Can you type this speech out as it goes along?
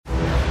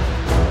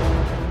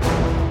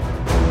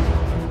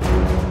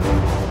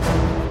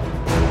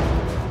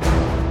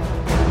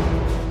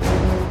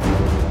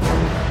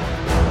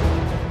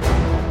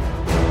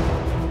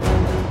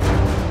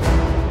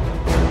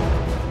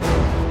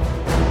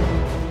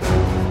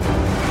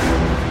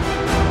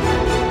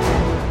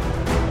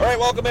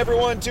Welcome,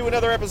 everyone, to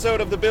another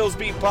episode of the Bills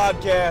Beat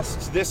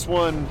Podcast. This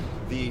one,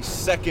 the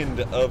second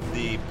of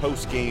the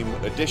post-game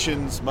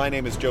editions. My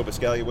name is Joe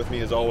Biscaglia. With me,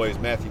 as always,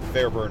 Matthew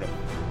Fairburn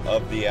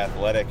of The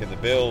Athletic. And the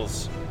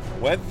Bills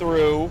went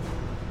through.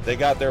 They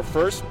got their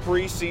first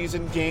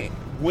preseason game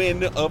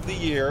win of the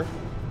year.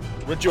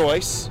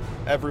 Rejoice,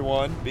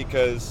 everyone,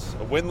 because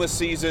a winless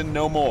season,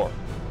 no more.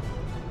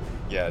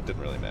 Yeah, it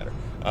didn't really matter.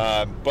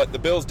 But the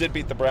Bills did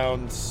beat the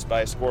Browns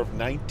by a score of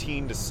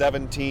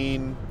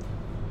 19-17.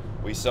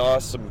 We saw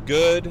some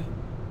good,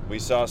 we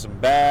saw some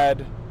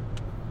bad,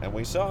 and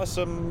we saw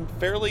some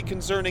fairly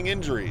concerning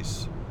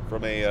injuries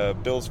from a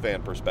Bills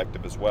fan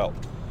perspective as well.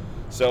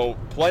 So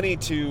plenty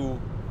to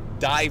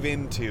dive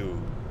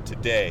into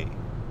today,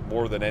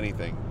 more than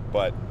anything.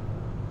 But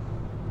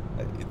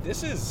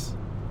this is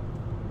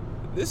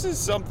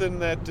something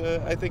that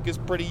I think is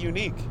pretty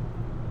unique.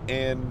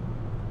 And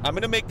I'm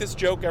going to make this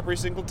joke every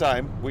single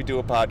time we do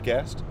a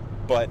podcast,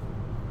 but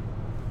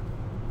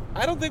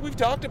I don't think we've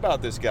talked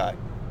about this guy.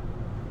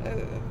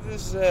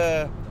 This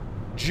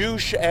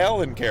Josh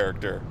Allen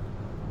character.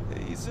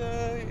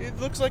 It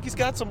looks like he's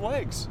got some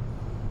legs.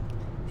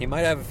 He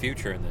might have a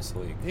future in this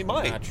league. He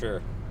might. I'm not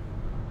sure.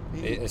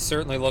 It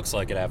certainly looks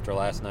like it after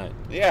last night.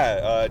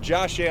 Yeah,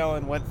 Josh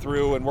Allen went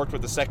through and worked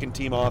with the second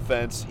team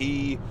offense.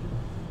 He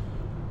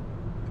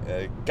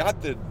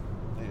got the,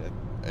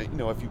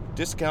 if you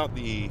discount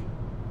the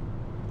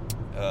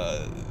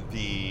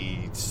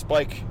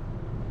spike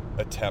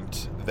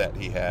attempt that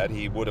he had,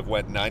 he would have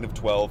went 9 of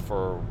 12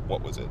 for,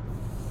 what was it,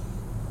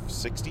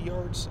 60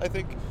 yards, I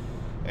think,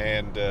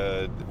 and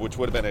which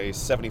would have been a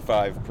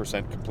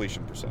 75%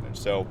 completion percentage.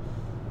 So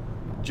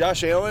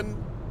Josh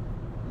Allen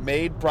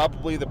made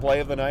probably the play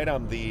of the night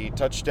on the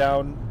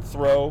touchdown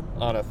throw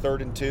on a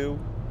 3rd and 2,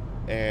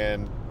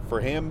 and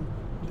for him,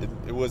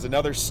 it was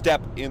another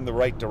step in the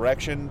right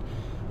direction,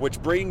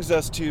 which brings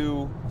us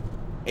to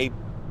a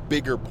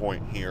bigger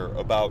point here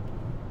about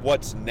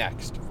what's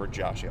next for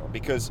Josh Allen,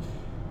 because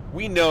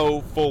we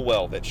know full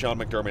well that Sean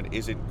McDermott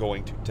isn't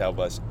going to tell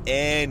us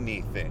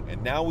anything,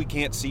 and now we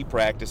can't see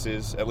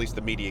practices, at least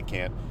the media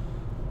can't.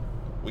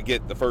 We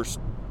get the first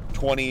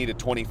 20 to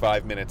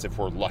 25 minutes if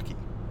we're lucky.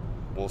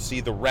 We'll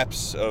see the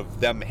reps of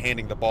them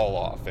handing the ball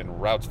off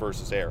and routes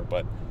versus air,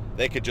 but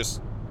they could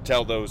just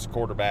tell those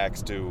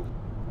quarterbacks to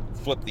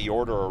flip the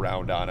order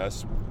around on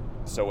us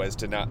so as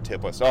to not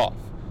tip us off.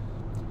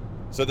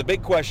 So the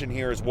big question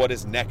here is, what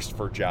is next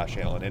for Josh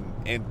Allen?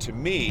 And to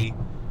me,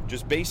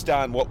 just based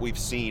on what we've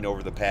seen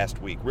over the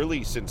past week,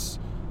 really since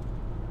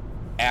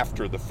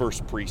after the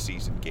first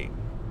preseason game,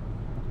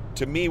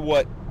 to me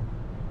what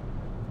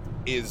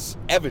is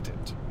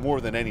evident more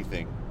than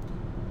anything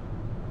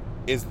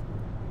is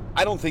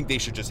I don't think they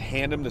should just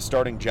hand him the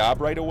starting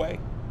job right away,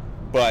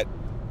 but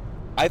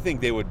I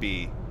think they would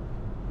be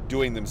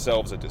doing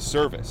themselves a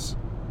disservice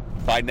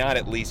by not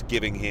at least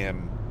giving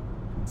him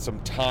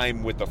some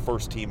time with the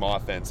first team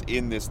offense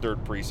in this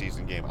third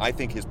preseason game. I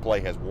think his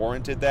play has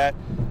warranted that.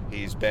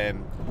 He's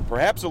been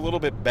perhaps a little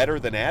bit better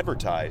than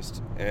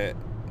advertised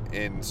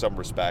in some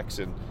respects,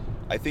 and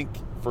I think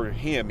for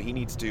him, he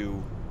needs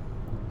to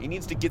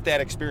get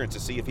that experience to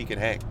see if he can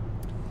hang.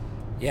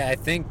 Yeah, I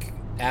think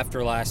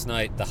after last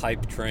night, the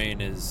hype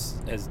train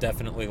has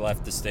definitely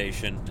left the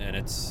station, and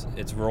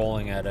it's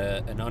rolling at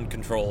an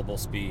uncontrollable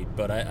speed.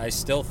 But I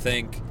still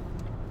think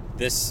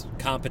this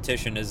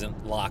competition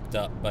isn't locked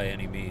up by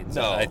any means.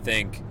 No. I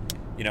think,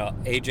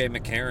 A.J.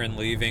 McCarron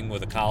leaving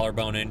with a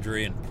collarbone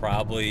injury and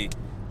probably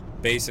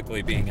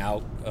basically being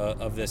out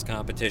of this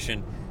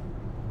competition.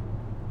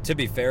 To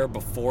be fair,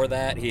 before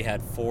that, he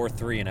had 4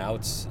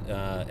 3-and-outs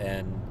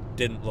and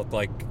didn't look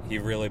like he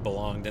really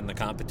belonged in the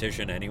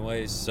competition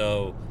anyways.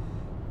 So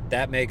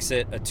that makes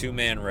it a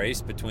 2-man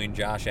race between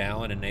Josh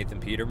Allen and Nathan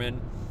Peterman.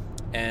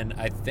 And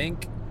I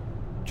think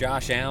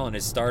Josh Allen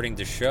is starting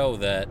to show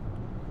that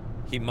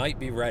he might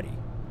be ready.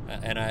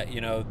 And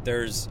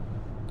there's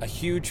a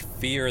huge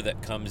fear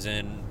that comes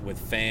in with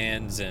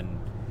fans and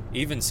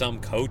even some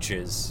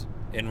coaches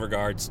in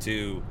regards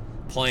to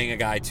playing a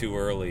guy too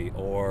early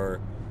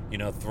or,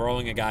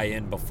 throwing a guy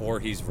in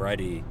before he's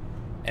ready.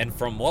 And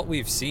from what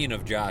we've seen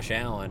of Josh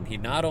Allen, he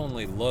not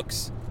only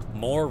looks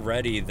more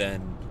ready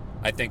than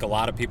I think a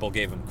lot of people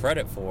gave him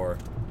credit for,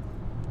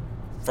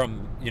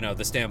 from,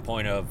 the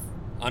standpoint of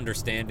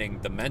understanding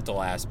the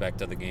mental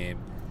aspect of the game,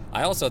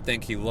 I also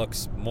think he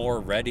looks more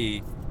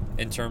ready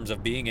in terms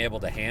of being able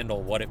to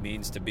handle what it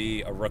means to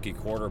be a rookie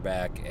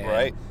quarterback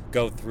and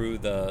go through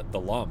the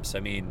lumps.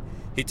 I mean,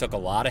 he took a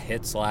lot of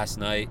hits last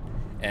night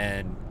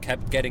and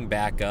kept getting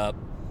back up.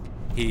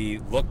 He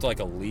looked like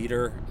a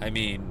leader. I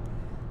mean,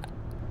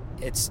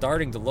 it's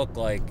starting to look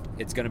like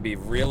it's going to be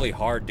really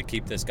hard to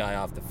keep this guy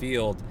off the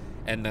field,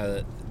 and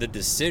the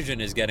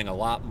decision is getting a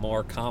lot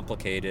more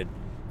complicated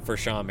for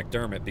Sean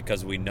McDermott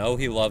because we know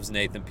he loves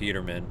Nathan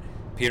Peterman.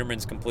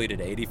 Peterman's completed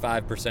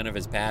 85% of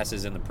his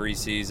passes in the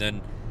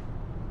preseason,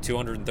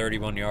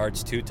 231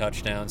 yards, 2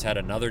 touchdowns, had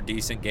another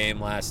decent game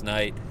last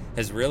night,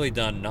 has really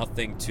done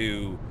nothing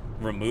to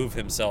remove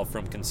himself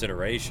from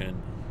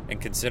consideration. And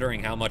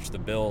considering how much the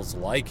Bills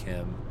like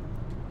him,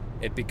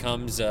 it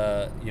becomes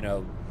a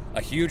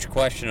huge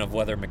question of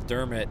whether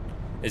McDermott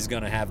is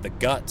going to have the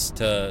guts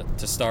to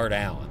start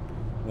Allen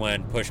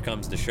when push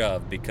comes to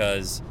shove,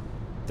 because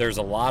there's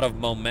a lot of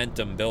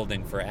momentum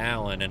building for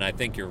Allen, and I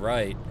think you're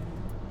right.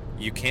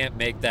 You can't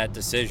make that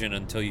decision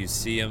until you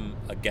see him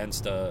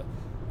against a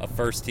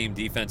first-team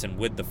defense and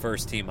with the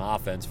first-team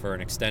offense for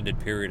an extended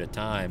period of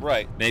time.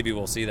 Right. Maybe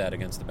we'll see that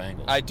against the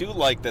Bengals. I do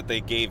like that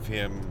they gave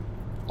him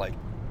like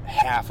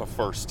half a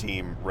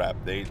first-team rep.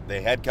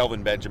 They had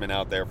Kelvin Benjamin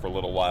out there for a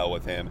little while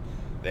with him.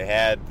 They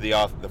had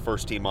the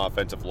first-team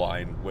offensive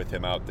line with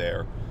him out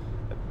there.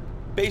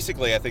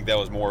 Basically, I think that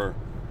was more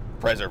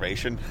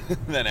preservation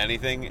than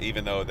anything,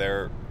 even though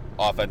their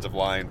offensive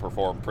line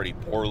performed pretty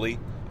poorly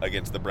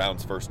against the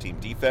Browns' first-team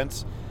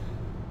defense.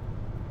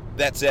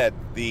 That said,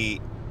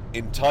 the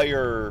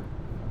entire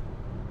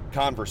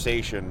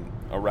conversation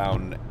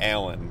around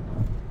Allen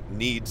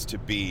needs to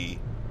be,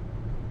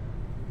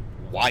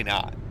 why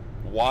not?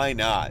 Why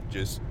not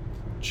just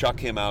chuck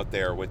him out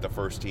there with the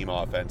first-team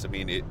offense? I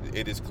mean,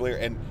 it is clear,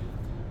 and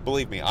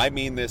believe me, I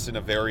mean this in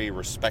a very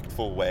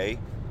respectful way.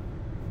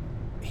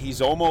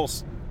 He's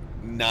almost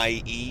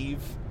naive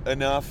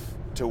enough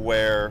to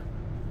where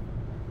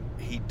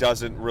he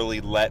doesn't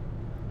really let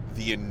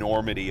the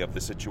enormity of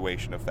the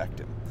situation affect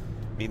him.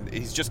 I mean,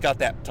 he's just got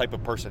that type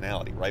of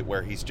personality, right?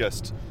 Where he's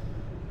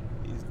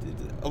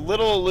a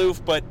little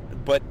aloof, but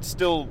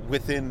still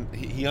within,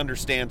 he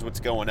understands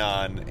what's going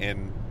on,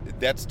 and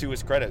that's to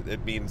his credit.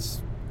 It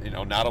means,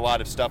 not a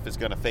lot of stuff is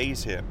going to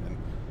faze him.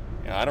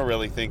 And I don't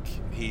really think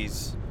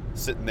he's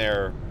sitting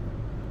there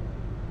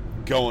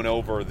going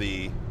over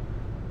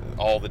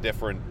all the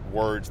different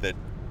words that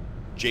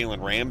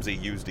Jalen Ramsey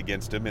used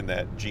against him in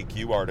that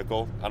GQ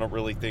article. I don't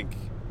really think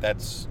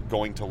that's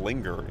going to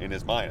linger in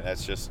his mind.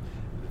 That's just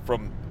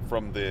from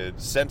the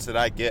sense that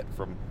I get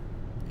from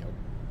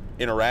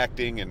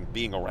interacting and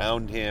being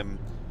around him.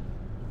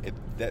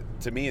 That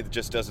to me, it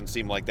just doesn't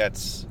seem like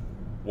that's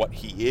what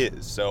he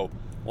is. So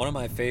one of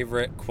my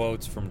favorite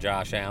quotes from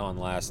Josh Allen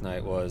last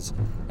night was,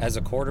 as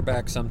a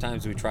quarterback,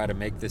 sometimes we try to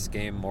make this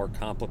game more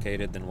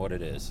complicated than what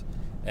it is.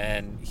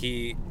 And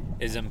he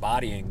is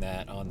embodying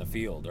that on the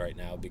field right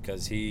now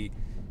because he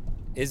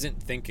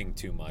isn't thinking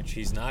too much.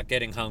 He's not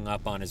getting hung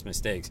up on his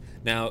mistakes.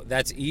 Now,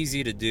 that's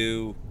easier to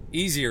do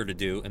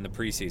in the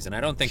preseason. I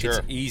don't think Sure.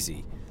 it's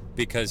easy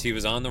because he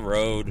was on the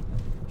road.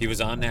 He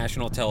was on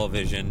national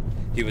television.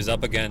 He was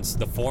up against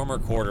the former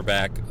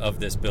quarterback of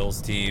this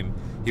Bills team.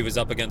 He was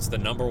up against the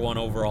number 1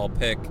 overall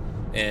pick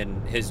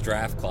in his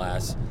draft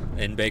class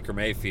in Baker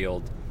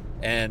Mayfield.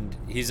 And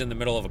he's in the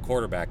middle of a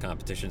quarterback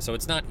competition. So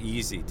it's not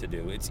easy to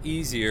do. It's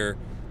easier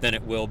than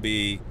it will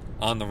be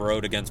on the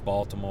road against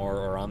Baltimore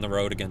or on the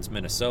road against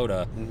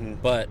Minnesota. Mm-hmm.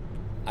 But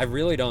I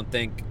really don't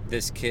think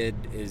this kid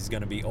is going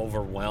to be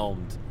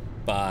overwhelmed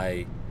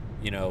by,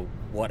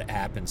 what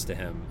happens to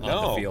him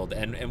on the field.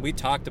 And we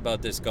talked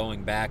about this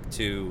going back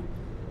to,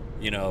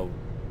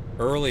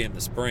 early in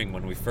the spring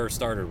when we first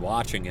started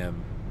watching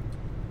him.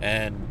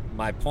 And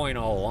my point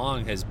all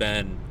along has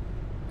been,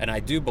 and I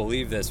do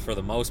believe this for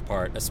the most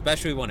part,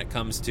 especially when it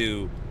comes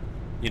to,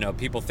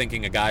 people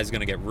thinking a guy's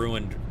going to get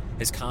ruined,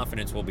 his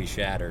confidence will be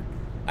shattered.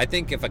 I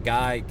think if a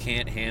guy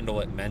can't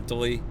handle it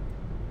mentally,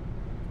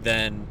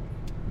 then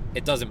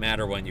it doesn't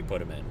matter when you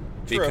put him in.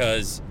 True.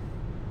 Because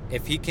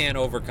if he can't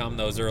overcome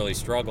those early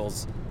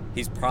struggles,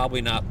 he's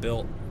probably not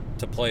built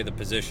to play the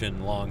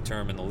position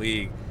long-term in the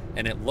league.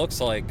 And it looks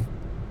like,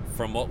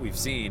 from what we've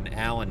seen,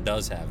 Allen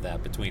does have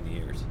that between the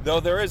ears. Though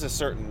there is a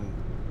certain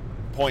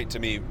point to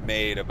me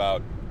made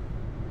about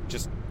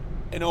just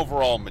an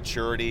overall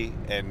maturity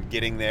and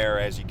getting there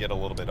as you get a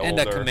little bit older. And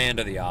a command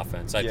of the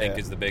offense, I think,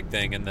 Yeah. is the big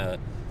thing, and the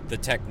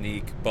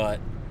technique.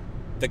 But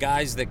the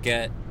guys that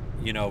get,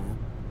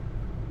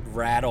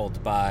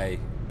 rattled by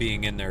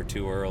being in there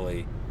too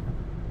early,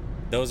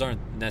 those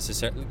aren't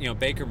necessarily...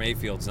 Baker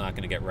Mayfield's not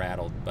going to get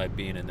rattled by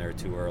being in there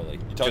too early.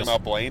 You talking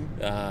about Blaine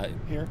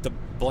here? The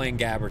Blaine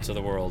Gabberts of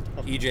the world,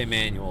 E.J.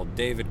 Manuel,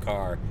 David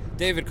Carr.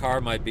 David Carr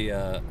might be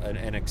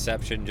an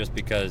exception just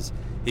because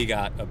he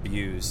got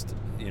abused.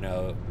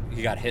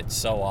 He got hit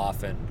so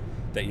often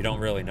that you don't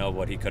really know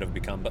what he could have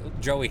become. But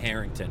Joey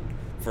Harrington,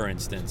 for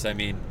instance, I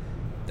mean,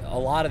 a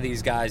lot of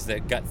these guys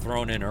that got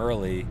thrown in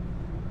early,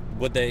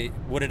 would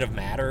it have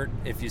mattered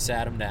if you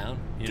sat him down?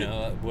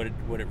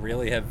 Would it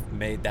really have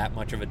made that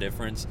much of a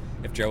difference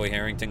if Joey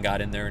Harrington got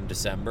in there in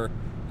December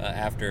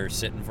after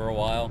sitting for a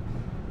while?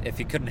 If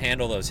he couldn't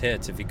handle those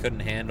hits, if he couldn't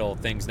handle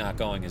things not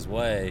going his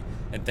way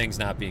and things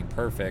not being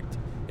perfect,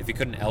 if he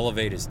couldn't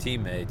elevate his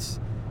teammates,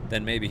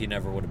 then maybe he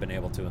never would have been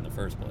able to in the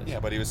first place. Yeah,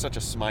 but he was such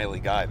a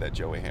smiley guy, that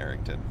Joey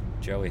Harrington.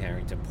 Joey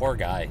Harrington, poor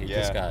guy. He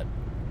just got...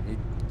 He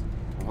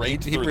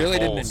through really the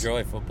didn't holes.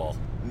 enjoy football.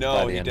 No,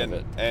 by the he end of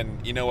didn't. it.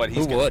 And you know what?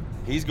 Who would?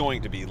 He's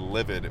going to be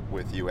livid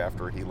with you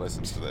after he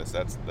listens to this.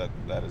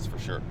 That is for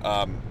sure.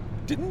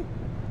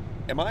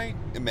 Am I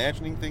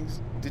imagining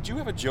things? Did you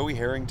have a Joey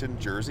Harrington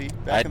jersey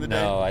back in the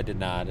day? No, I did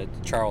not.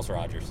 Charles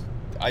Rogers.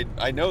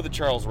 I know the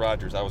Charles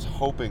Rogers. I was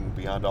hoping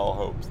beyond all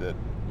hopes that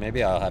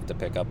Maybe I'll have to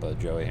pick up a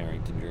Joey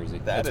Harrington jersey.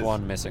 That's is-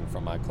 one missing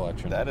from my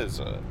collection. that is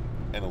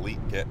an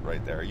elite get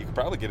right there. You could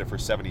probably get it for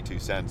 72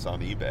 cents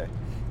on eBay.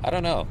 I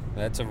don't know.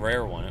 That's a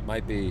rare one. It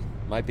might be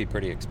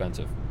pretty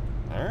expensive.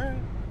 All right.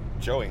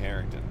 Joey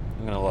Harrington.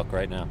 I'm going to look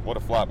right now. What a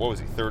flop. What was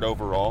he, 3rd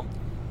overall?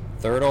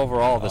 3rd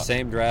overall, the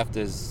same draft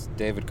as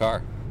David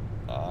Carr.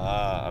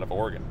 Out of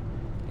Oregon.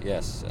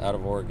 Yes, out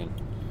of Oregon.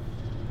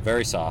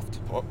 Very soft.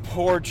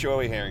 Poor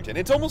Joey Harrington.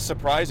 It's almost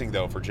surprising,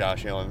 though, for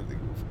Josh Allen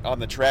on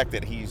the track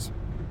that he's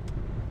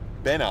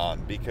been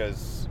on,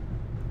 because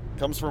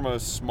comes from a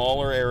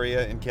smaller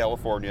area in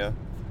California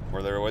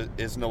where there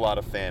isn't a lot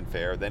of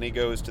fanfare. Then he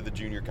goes to the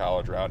junior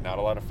college route, not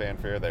a lot of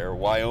fanfare there.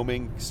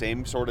 Wyoming,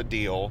 same sort of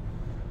deal.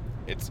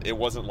 It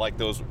wasn't like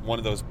one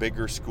of those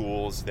bigger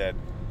schools that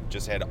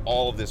just had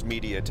all of this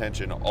media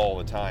attention all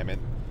the time.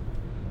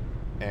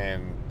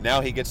 And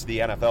now he gets to the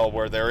NFL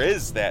where there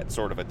is that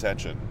sort of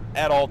attention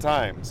at all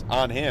times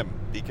on him,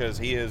 because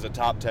he is a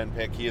top 10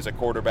 pick. He is a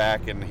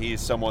quarterback, and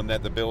he's someone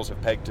that the Bills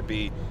have pegged to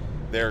be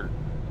their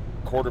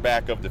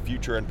quarterback of the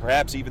future, and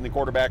perhaps even the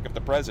quarterback of the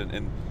present.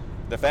 And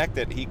the fact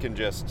that he can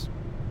just,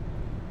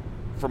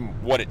 from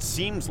what it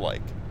seems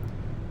like,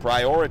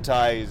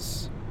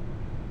 prioritize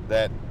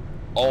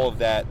all of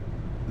that,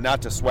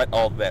 not to sweat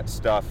all of that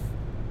stuff,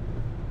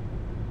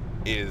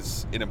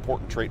 is an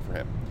important trait for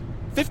him.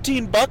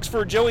 $15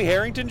 for a Joey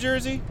Harrington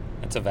jersey?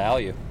 That's a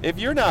value. If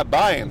you're not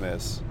buying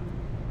this,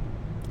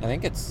 I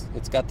think it's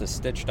got the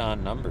stitched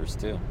on numbers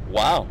too.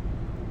 Wow.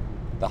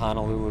 The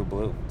Honolulu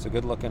blue. It's a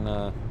good looking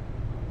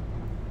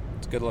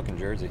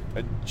jersey.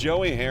 A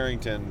Joey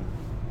Harrington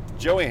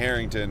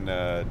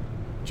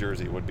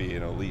jersey would be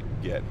an elite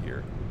get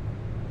here.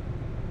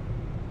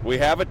 We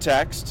have a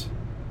text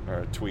or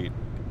a tweet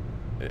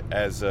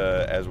as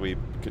we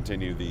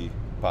continue the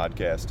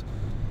podcast.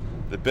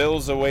 The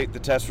Bills await the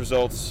test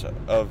results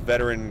of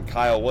veteran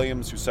Kyle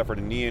Williams, who suffered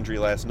a knee injury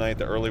last night.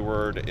 The early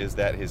word is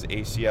that his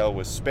ACL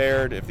was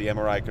spared. If the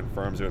MRI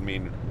confirms, it would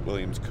mean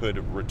Williams could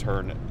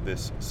return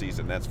this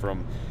season. That's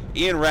from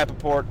Ian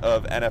Rappaport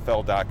of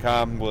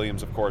NFL.com.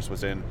 Williams, of course,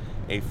 was in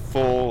a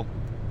full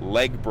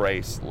leg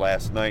brace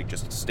last night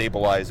just to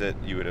stabilize it,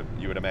 you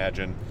would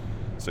imagine.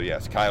 So,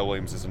 yes, Kyle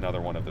Williams is another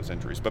one of those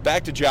injuries. But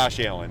back to Josh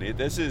Allen.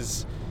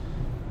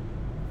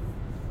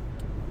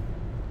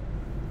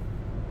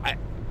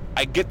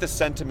 I get the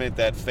sentiment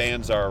that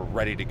fans are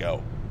ready to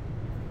go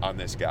on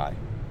this guy.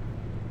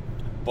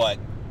 But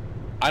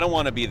I don't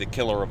want to be the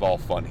killer of all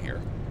fun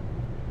here.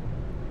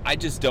 I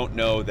just don't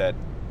know that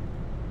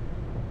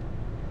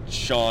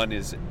Sean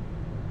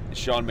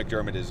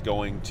McDermott is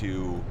going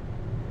to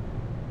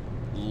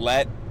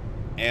let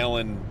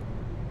Allen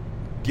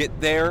get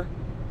there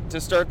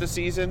to start the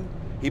season.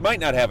 He might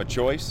not have a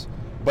choice,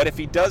 but if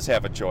he does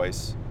have a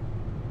choice,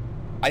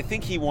 I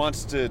think he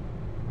wants to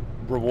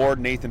reward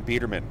Nathan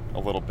Peterman a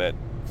little bit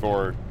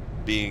for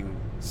being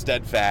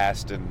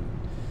steadfast and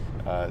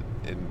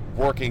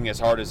working as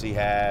hard as he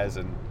has,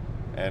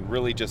 and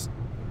really just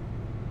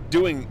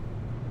doing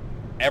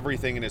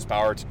everything in his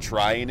power to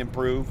try and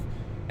improve.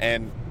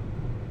 And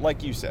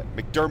like you said,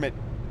 McDermott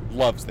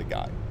loves the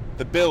guy.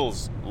 The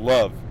Bills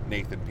love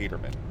Nathan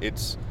Peterman.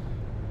 It's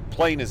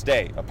plain as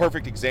day. A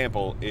perfect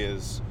example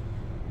is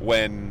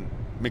when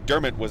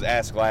McDermott was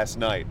asked last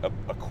night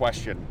a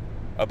question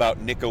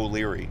about Nick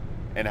O'Leary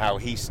and how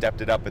he stepped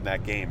it up in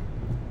that game.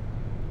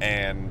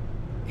 And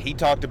he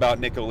talked about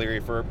Nick O'Leary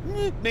for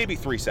maybe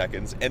 3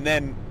 seconds, and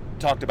then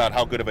talked about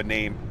how good of a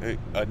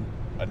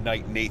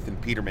night Nathan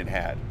Peterman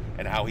had,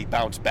 and how he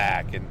bounced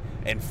back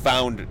and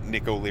found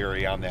Nick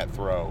O'Leary on that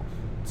throw.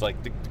 It's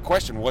like the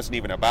question wasn't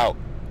even about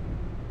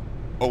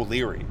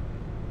O'Leary,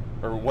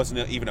 or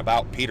wasn't even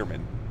about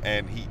Peterman,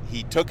 and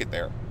he took it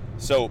there.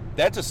 So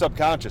that's a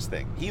subconscious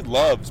thing. He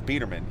loves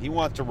Peterman. He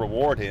wants to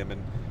reward him,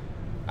 and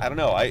I don't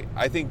know.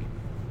 I think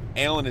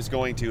Allen is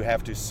going to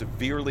have to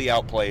severely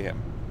outplay him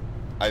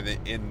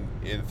in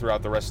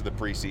throughout the rest of the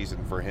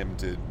preseason for him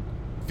to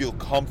feel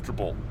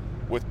comfortable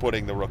with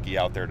putting the rookie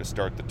out there to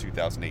start the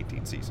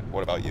 2018 season.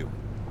 What about you?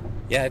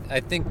 Yeah, I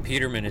think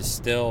Peterman is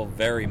still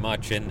very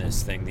much in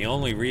this thing. The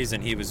only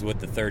reason he was with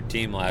the third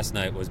team last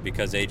night was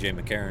because A.J.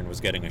 McCarron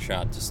was getting a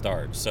shot to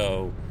start.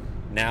 So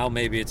now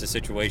maybe it's a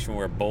situation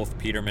where both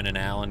Peterman and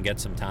Allen get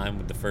some time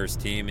with the first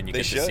team, and you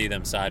get to see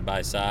them side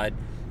by side.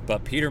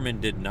 But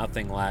Peterman did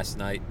nothing last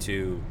night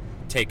to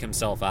take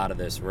himself out of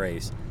this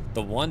race.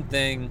 The one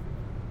thing,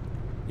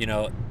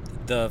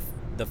 the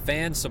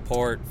fan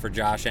support for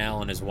Josh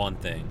Allen is one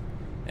thing,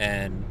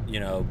 and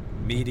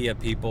media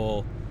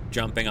people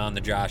jumping on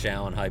the Josh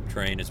Allen hype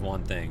train is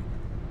one thing.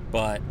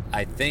 But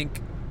I think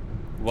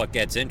what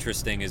gets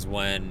interesting is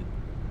when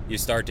you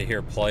start to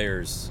hear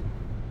players,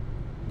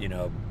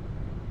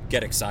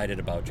 get excited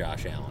about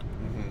Josh Allen.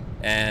 Mm-hmm.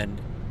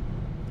 And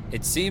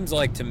it seems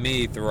like to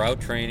me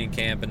throughout training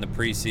camp and the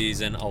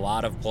preseason, a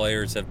lot of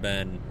players have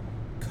been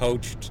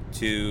coached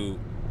to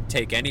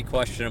take any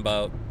question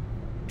about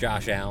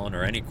Josh Allen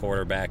or any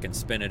quarterback and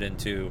spin it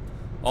into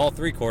all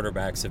three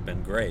quarterbacks have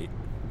been great.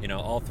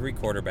 All three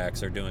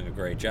quarterbacks are doing a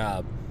great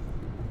job.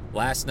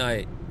 Last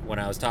night, when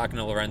I was talking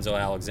to Lorenzo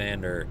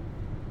Alexander,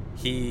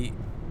 he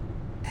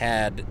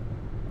had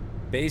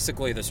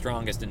basically the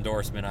strongest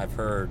endorsement I've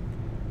heard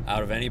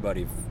out of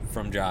anybody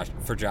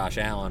for Josh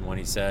Allen when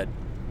he said,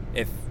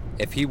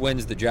 if he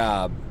wins the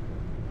job,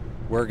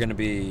 we're going to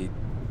be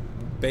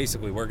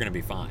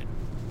fine.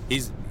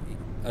 He's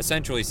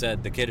essentially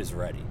said the kid is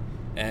ready.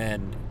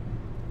 And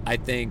I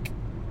think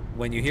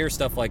when you hear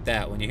stuff like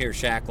that, when you hear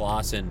Shaq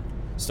Lawson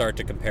start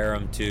to compare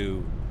him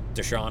to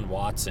Deshaun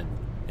Watson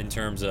in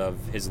terms of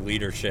his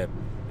leadership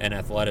and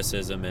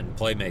athleticism and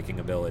playmaking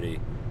ability,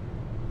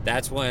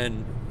 that's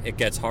when it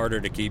gets harder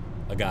to keep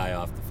a guy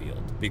off the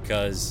field,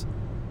 because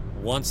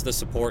once the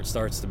support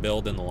starts to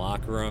build in the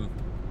locker room,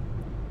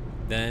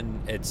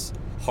 then it's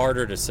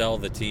harder to sell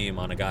the team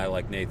on a guy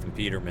like Nathan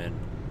Peterman,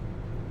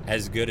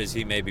 as good as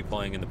he may be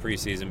playing in the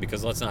preseason,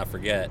 because let's not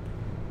forget,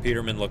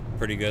 Peterman looked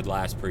pretty good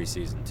last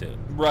preseason too.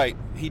 Right,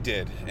 he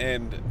did.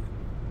 And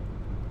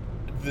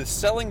the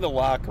selling the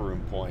locker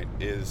room point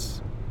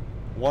is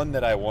one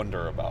that I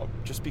wonder about,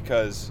 just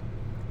because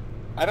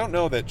I don't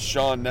know that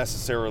Sean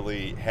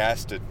necessarily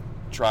has to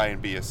try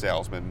and be a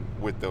salesman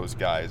with those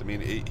guys. I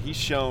mean, he's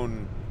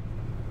shown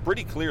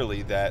pretty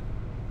clearly that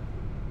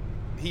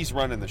he's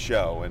running the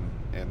show,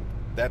 and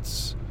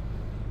that's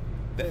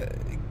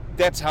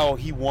how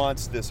he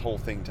wants this whole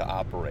thing to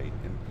operate.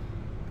 And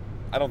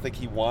I don't think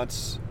he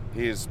wants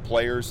his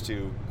players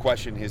to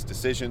question his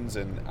decisions,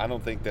 and I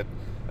don't think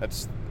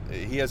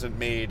he hasn't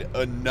made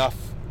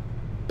enough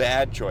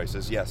bad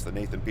choices. Yes, the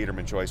Nathan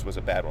Peterman choice was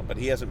a bad one, but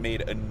he hasn't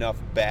made enough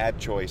bad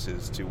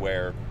choices to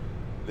where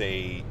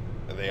they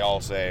all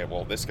say,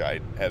 well, this guy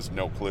has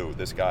no clue.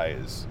 This guy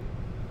is,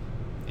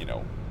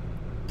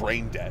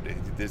 brain dead.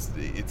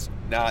 It's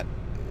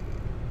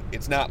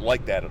not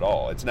like that at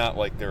all. It's not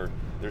like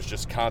there's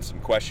just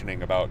constant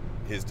questioning about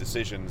his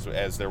decisions,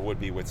 as there would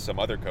be with some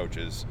other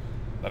coaches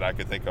that I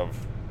could think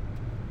of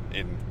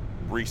in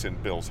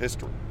recent Bills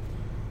history.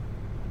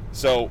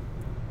 So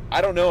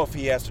I don't know if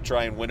he has to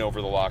try and win over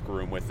the locker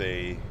room with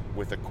a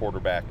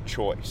quarterback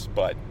choice,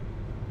 but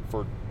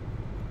for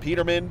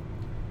Peterman,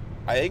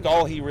 I think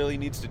all he really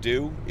needs to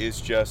do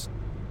is just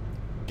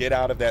get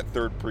out of that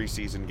third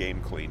preseason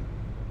game clean.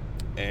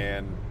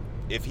 And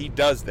if he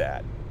does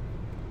that,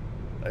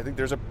 I think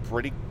there's a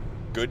pretty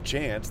good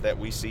chance that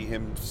we see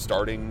him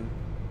starting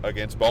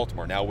against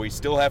Baltimore. Now, we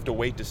still have to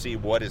wait to see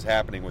what is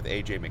happening with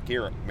A.J.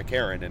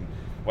 McCarron and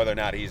whether or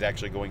not he's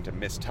actually going to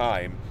miss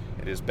time.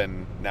 It has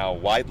been now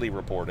widely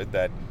reported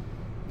that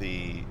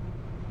the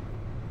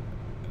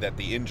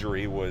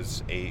injury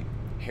was a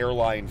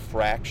hairline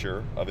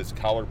fracture of his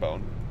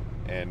collarbone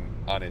and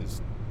on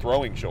his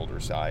throwing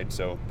shoulder side,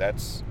 so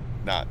that's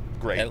not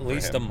great. At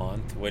least a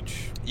month,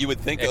 which you would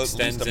think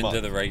extends into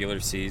the regular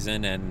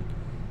season,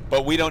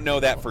 but we don't know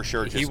that for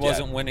sure. He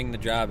wasn't winning the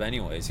job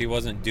anyways. He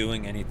wasn't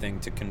doing anything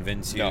to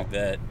convince you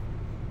that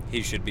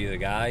he should be the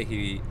guy.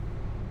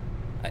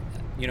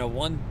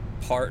 One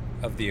part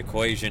of the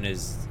equation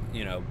is,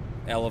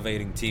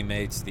 elevating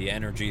teammates, the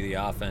energy the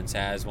offense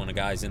has when a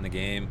guy's in the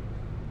game.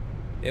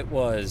 It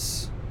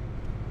was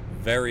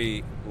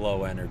very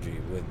low energy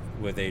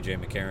with A.J.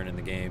 McCarron in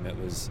the game. It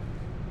was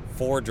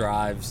 4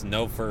 drives,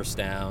 no first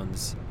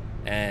downs,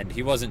 and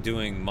he wasn't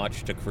doing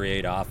much to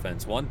create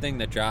offense. One thing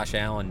that Josh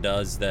Allen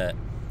does that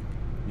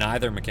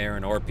neither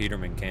McCarron or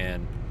Peterman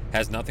can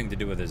has nothing to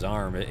do with his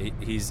arm.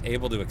 He's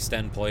able to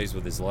extend plays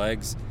with his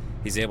legs.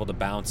 He's able to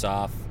bounce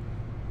off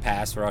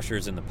pass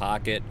rushers in the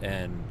pocket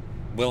and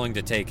willing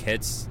to take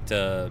hits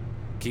to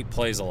keep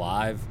plays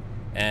alive.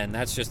 And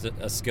that's just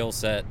a skill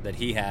set that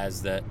he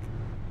has that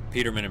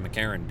Peterman and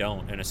McCarron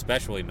don't, and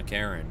especially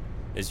McCarron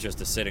is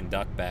just a sitting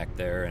duck back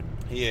there, and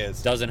he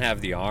doesn't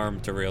have the arm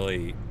to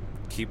really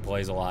keep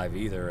plays alive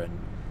either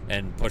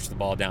and push the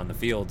ball down the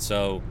field.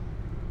 So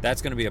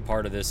that's going to be a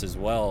part of this as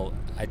well.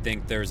 I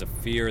think there's a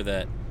fear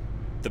that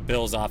the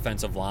Bills'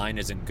 offensive line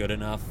isn't good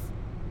enough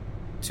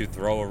to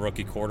throw a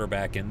rookie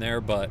quarterback in there,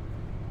 but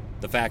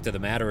the fact of the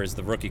matter is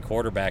the rookie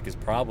quarterback is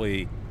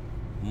probably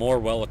more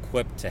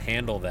well-equipped to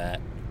handle that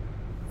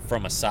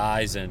from a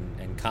size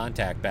and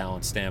contact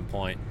balance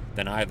standpoint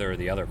than either of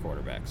the other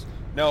quarterbacks.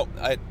 No,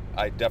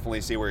 I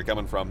definitely see where you're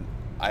coming from.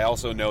 I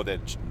also know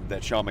that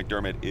Sean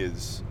McDermott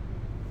is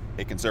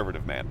a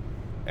conservative man,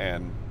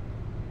 and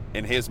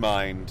in his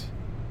mind,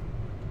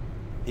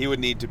 he would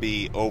need to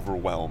be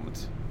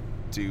overwhelmed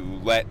to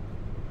let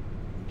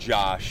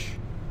Josh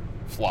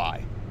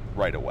fly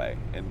right away.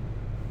 And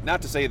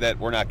not to say that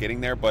we're not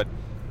getting there, but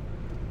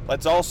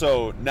let's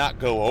also not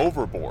go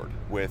overboard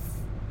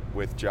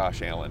with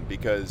Josh Allen,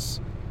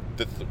 because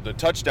the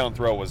touchdown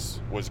throw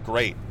was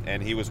great,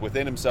 and he was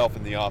within himself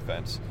in the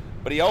offense.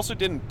 But he also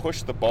didn't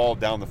push the ball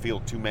down the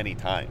field too many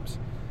times.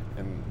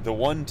 And the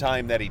one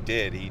time that he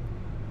did,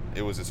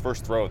 it was his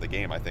first throw of the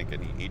game, I think,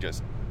 and he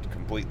just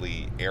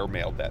completely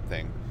airmailed that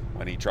thing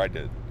when he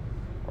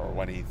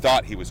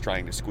thought he was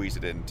trying to squeeze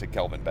it into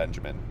Kelvin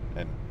Benjamin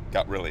and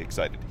got really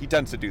excited. He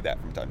tends to do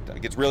that from time to time.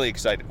 He gets really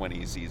excited when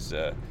he sees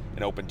an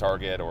open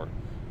target or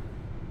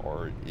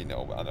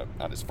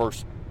on his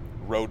first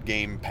road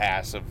game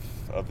pass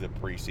of the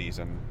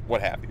preseason,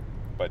 what have you.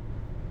 But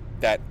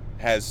that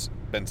has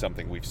been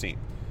something we've seen.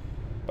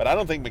 But I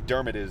don't think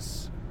McDermott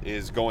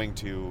is going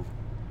to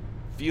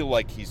feel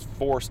like he's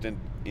forced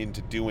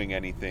into doing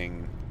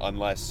anything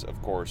unless,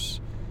 of course,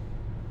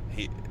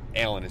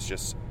 Allen is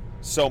just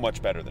so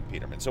much better than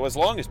Peterman. So as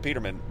long as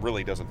Peterman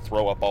really doesn't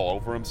throw up all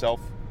over himself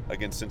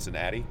against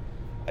Cincinnati,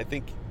 I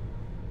think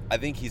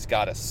he's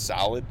got a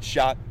solid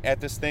shot at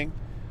this thing.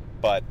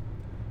 But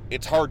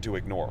it's hard to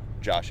ignore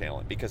Josh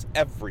Allen because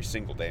every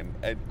single day,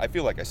 and I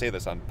feel like I say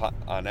this on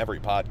every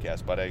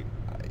podcast, but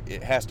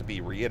it has to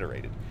be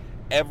reiterated.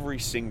 Every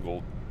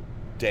single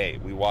day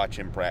we watch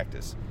him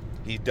practice,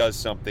 he does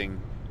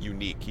something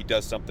unique. He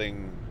does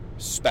something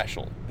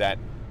special that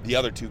the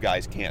other two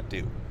guys can't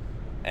do.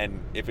 And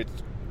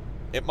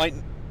it might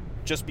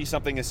just be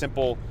something as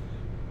simple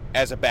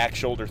as a back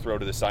shoulder throw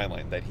to the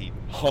sideline that he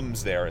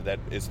hums there, that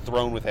is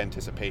thrown with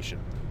anticipation.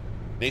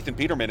 Nathan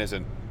Peterman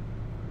isn't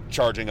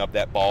charging up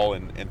that ball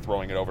and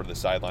throwing it over to the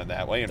sideline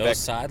that way. In Those fact,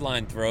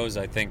 sideline throws,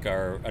 I think,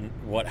 are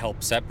what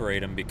help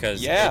separate him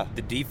because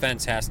the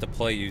defense has to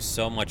play you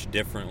so much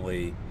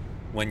differently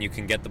when you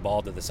can get the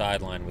ball to the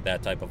sideline with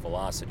that type of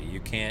velocity.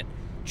 You can't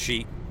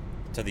cheat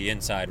to the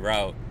inside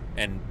route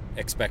and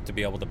expect to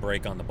be able to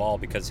break on the ball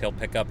because he'll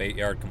pick up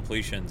 8-yard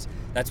completions.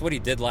 That's what he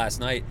did last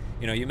night.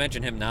 You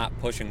mentioned him not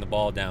pushing the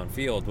ball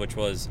downfield, which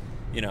was,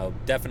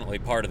 definitely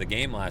part of the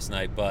game last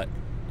night, but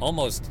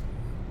almost,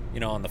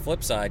 on the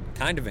flip side,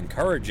 kind of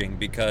encouraging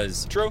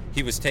because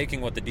he was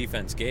taking what the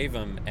defense gave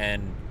him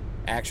and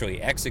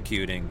actually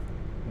executing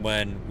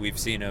when we've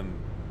seen him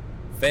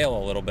fail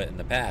a little bit in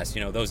the past.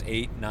 Those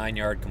 8-9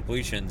 yard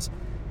completions,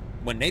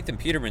 when Nathan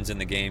Peterman's in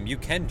the game, you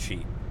can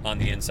cheat on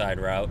the inside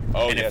route.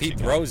 And if he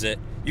throws it,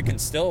 you can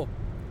still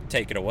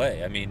take it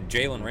away. I mean,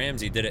 Jalen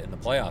Ramsey did it in the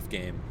playoff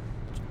game.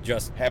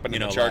 Just happened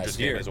in the Chargers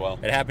game as well.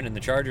 It happened in the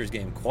Chargers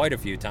game quite a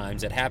few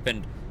times. It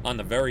happened on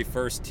the very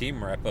first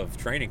team rep of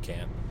training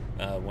camp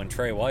when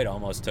Trey White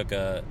almost took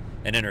an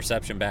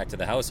interception back to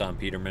the house on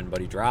Peterman,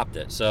 but he dropped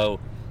it. So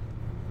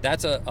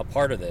that's a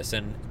part of this,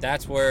 and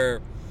that's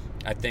where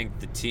I think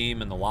the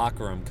team and the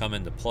locker room come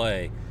into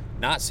play.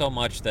 Not so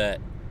much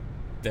that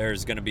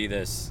there's going to be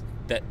this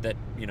that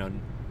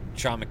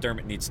Sean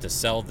McDermott needs to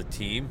sell the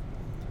team,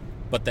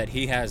 but that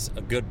he has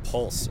a good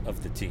pulse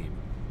of the team.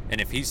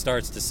 And if he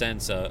starts to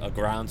sense a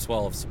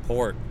groundswell of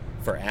support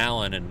for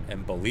Allen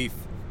and belief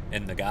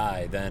in the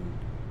guy, then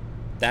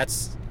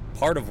that's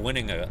part of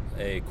winning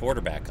a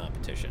quarterback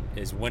competition,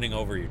 is winning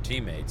over your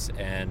teammates.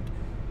 And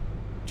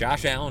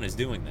Josh Allen is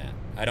doing that.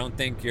 I don't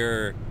think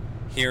you're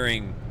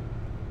hearing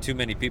too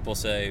many people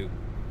say,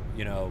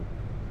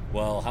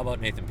 well, how about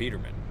Nathan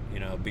Peterman?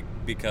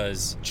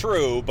 Because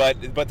true,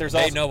 but there's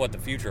they know what the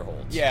future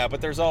holds. Yeah,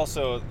 but there's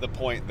also the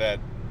point that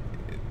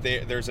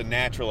there's a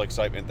natural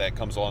excitement that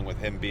comes along with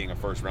him being a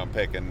first-round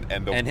pick and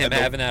him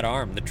having that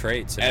arm, the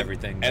traits and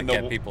everything that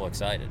get people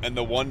excited, and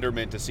the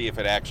wonderment to see if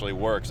it actually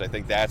works. I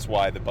think that's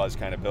why the buzz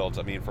kind of builds.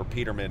 I mean, for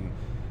Peterman,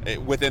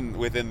 within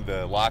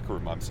the locker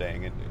room, I'm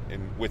saying,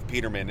 and with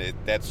Peterman,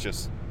 that's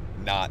just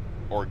not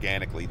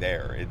organically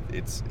there.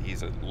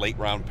 He's a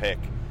late-round pick,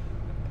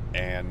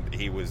 and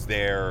he was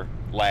there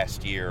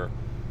last year.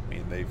 I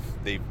mean,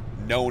 they've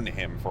known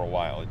him for a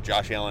while.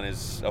 Josh Allen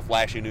is a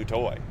flashy new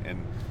toy,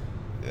 and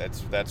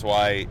that's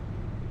why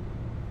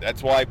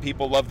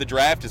people love the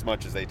draft as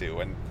much as they do,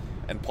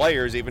 and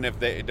players, even if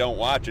they don't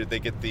watch it, they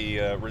get the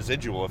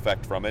residual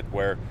effect from it,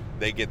 where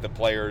they get the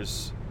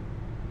players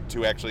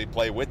to actually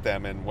play with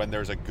them, and when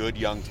there's a good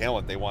young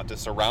talent, they want to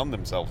surround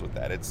themselves with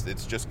that.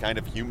 It's just kind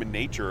of human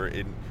nature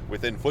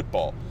within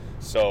football.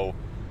 So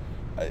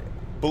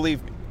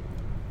believe me,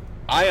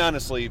 I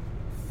honestly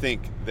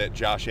think that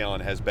Josh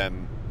Allen has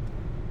been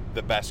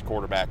the best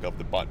quarterback of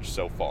the bunch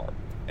so far.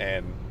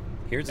 And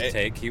here's a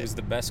take. He was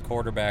the best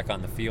quarterback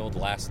on the field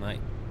last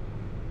night.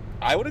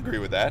 I would agree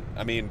with that.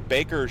 I mean,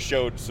 Baker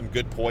showed some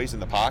good poise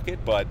in the pocket,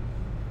 but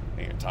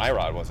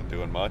Tyrod wasn't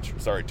doing much.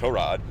 Sorry,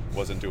 Tyrod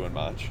wasn't doing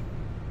much.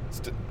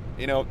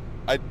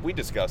 We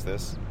discussed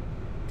this.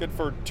 Good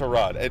for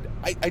Tyrod.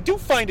 I do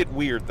find it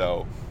weird,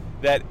 though,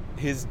 that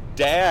his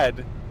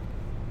dad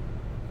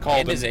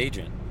called him... his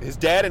agent. His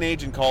dad and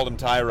agent called him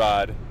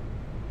Tyrod,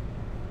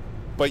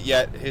 but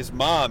yet his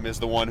mom is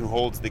the one who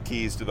holds the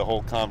keys to the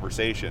whole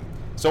conversation.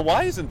 So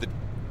why isn't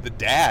the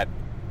dad?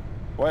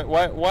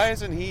 Why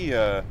isn't he?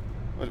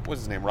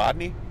 What's his name?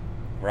 Rodney.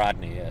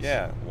 Rodney, yes.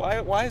 Yeah.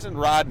 Why isn't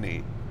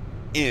Rodney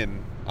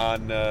in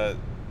on the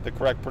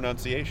correct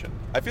pronunciation?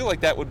 I feel like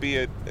that would be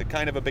a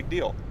kind of a big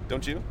deal,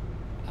 don't you?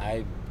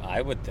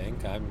 I would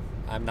think.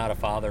 I'm not a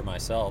father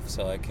myself,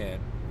 so I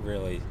can't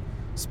really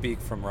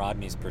speak from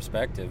Rodney's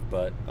perspective,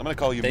 but I'm going to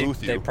call you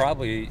Muthew. They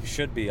probably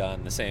should be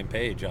on the same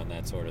page on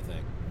that sort of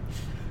thing.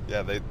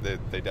 Yeah, they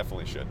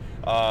definitely should.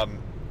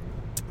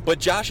 But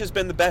Josh has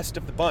been the best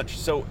of the bunch.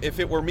 So if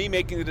it were me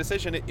making the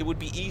decision, it would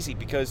be easy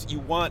because you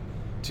want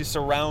to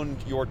surround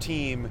your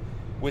team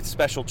with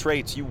special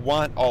traits. You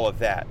want all of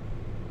that.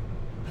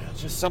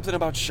 Just something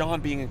about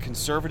Sean being a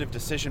conservative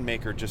decision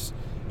maker. Just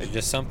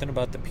something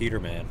about the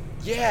Peterman.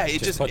 Yeah,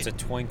 it just puts a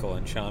twinkle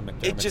in Sean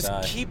McDermott's eye. It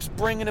just keeps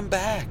bringing him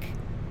back.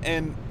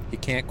 And he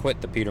can't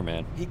quit the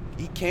Peterman.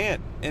 He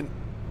can't. And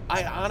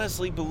I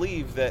honestly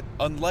believe that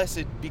unless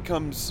it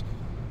becomes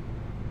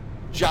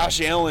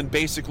Josh Allen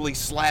basically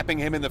slapping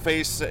him in the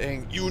face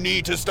saying, "You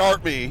need to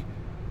start me,"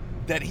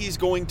 that he's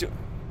going to...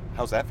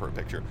 How's that for a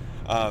picture?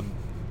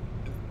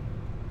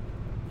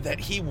 That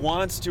he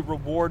wants to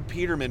reward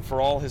Peterman for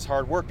all his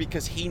hard work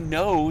because he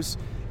knows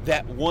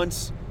that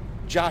once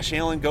Josh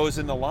Allen goes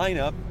in the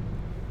lineup,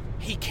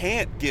 he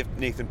can't give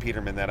Nathan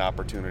Peterman that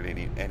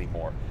opportunity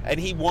anymore. And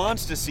he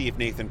wants to see if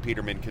Nathan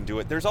Peterman can do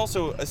it. There's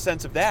also a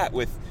sense of that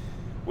with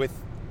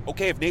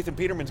okay, if Nathan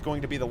Peterman's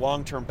going to be the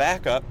long-term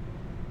backup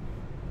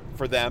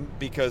for them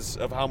because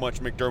of how much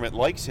McDermott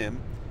likes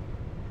him,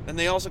 then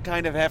they also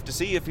kind of have to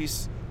see if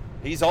he's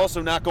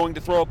also not going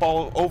to throw up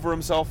all over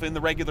himself in the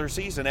regular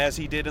season as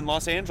he did in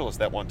Los Angeles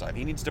that one time.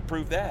 He needs to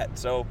prove that.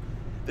 So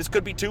this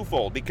could be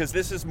twofold because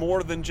this is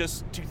more than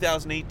just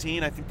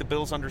 2018. I think the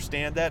Bills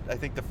understand that. I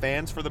think the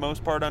fans, for the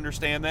most part,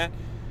 understand that.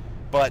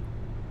 But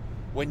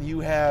when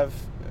you have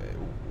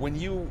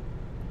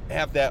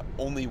that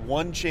only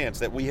one chance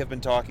that we have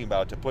been talking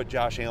about to put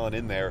Josh Allen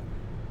in there,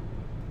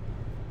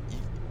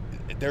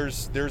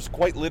 there's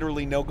quite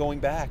literally no going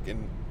back.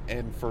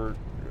 And for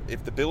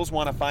if the Bills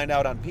want to find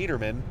out on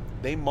Peterman,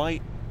 they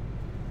might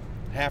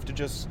have to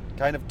just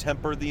kind of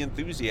temper the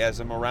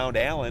enthusiasm around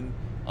Allen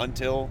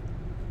until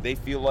they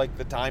feel like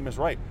the time is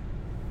right.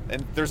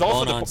 And there's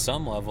also on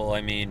some level,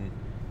 I mean,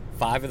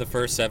 5 of the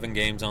first 7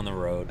 games on the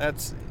road.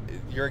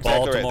 You're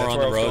exactly Baltimore right. on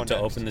the road to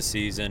open the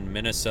season.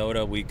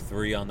 Minnesota week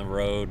 3 on the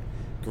road.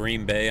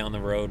 Green Bay on the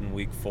road in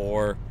week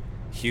 4.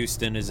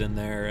 Houston is in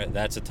there.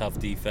 That's a tough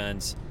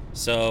defense.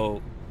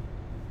 So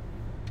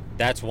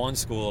that's one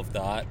school of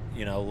thought.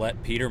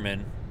 Let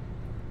Peterman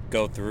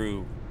go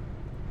through,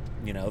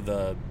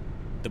 the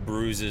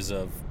bruises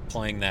of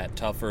playing that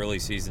tough early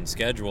season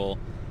schedule,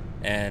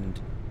 and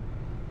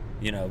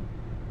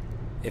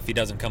if he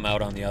doesn't come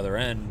out on the other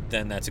end,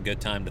 then that's a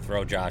good time to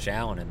throw Josh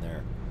Allen in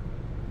there.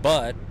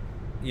 But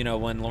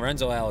when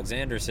Lorenzo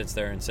Alexander sits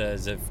there and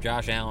says, if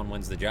Josh Allen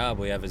wins the job,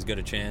 we have as good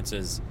a chance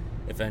as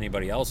if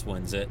anybody else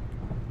wins it,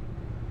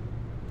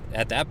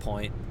 at that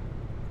point,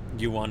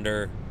 you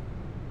wonder,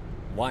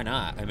 why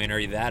not? I mean, are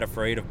you that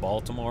afraid of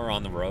Baltimore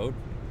on the road?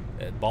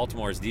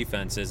 Baltimore's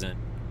defense isn't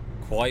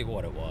quite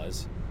what it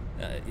was.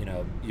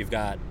 You've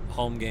got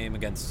home game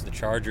against the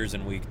Chargers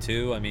in week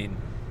 2. I mean,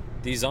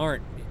 these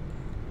aren't...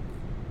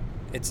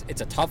 It's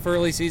a tough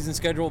early season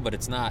schedule, but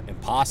it's not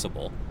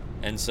impossible.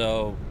 And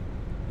so,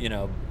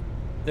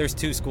 there's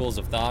 2 schools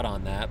of thought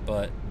on that,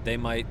 but they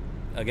might,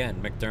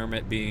 again,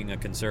 McDermott being a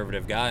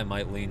conservative guy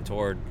might lean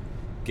toward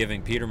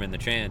giving Peterman the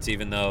chance,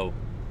 even though,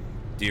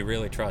 do you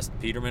really trust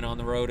Peterman on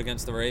the road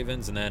against the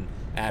Ravens and then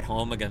at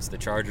home against the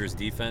Chargers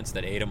defense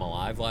that ate him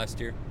alive last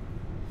year?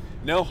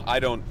 No, I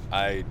don't.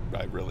 I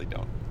really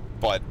don't.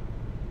 But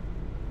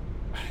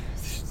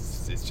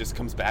it just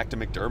comes back to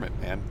McDermott,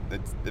 man.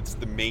 It's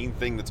the main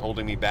thing that's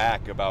holding me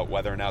back about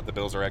whether or not the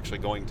Bills are actually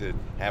going to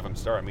have him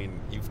start. I mean,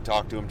 you've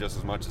talked to him just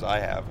as much as I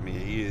have. I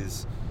mean,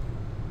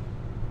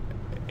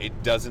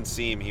 it doesn't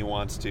seem he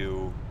wants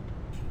to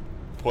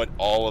put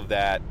all of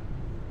that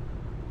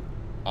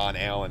on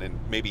Allen and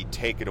maybe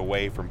take it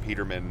away from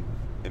Peterman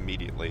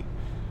immediately.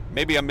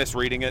 Maybe I'm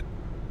misreading it.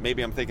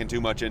 Maybe I'm thinking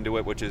too much into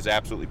it, which is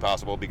absolutely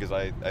possible because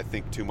I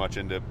think too much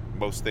into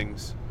most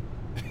things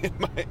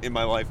in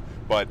my life.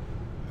 But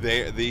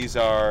this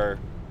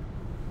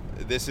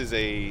is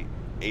a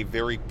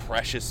very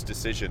precious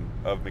decision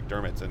of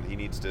McDermott's, and he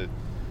needs to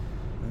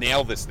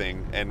nail this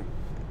thing. And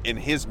in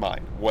his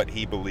mind, what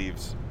he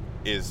believes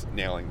is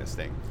nailing this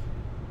thing.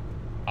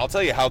 I'll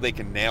tell you how they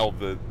can nail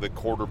the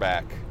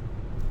quarterback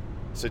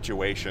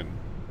situation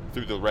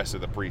through the rest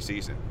of the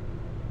preseason.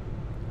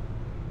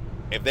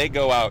 If they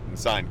go out and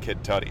sign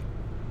Kid Tutty,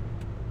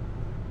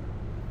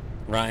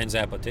 Ryan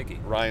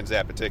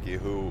Zapoticki,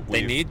 who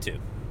they need to.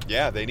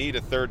 Yeah, they need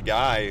a third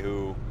guy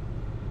who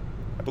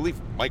I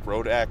believe Mike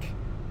Rodak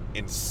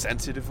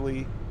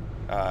insensitively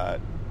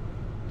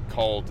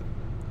called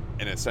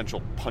an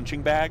essential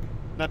punching bag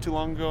not too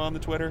long ago on the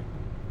Twitter.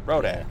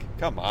 Rodak,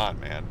 come on,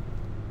 man.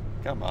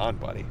 Come on,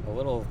 buddy. A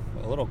little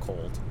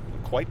cold.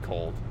 Quite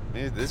cold.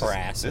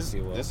 Crass, if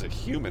you will. This is a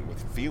human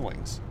with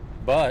feelings.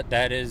 But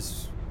that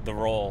is the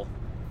role,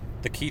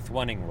 the Keith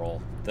Wenning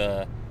role.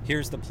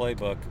 Here's the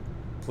playbook.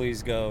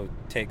 Please go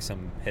take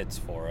some hits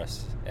for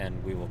us,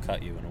 and we will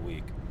cut you in a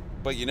week.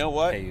 But you know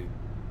what? Pay you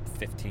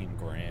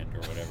 $15,000 or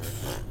whatever.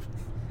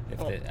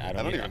 I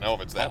don't even know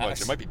if it's that much.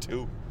 It might be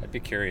 2. I'd be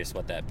curious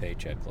what that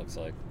paycheck looks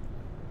like.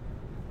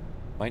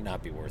 Might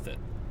not be worth it.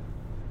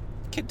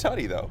 Kid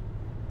Tutty, though.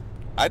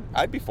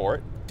 I'd be for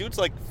it. Dude's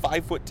like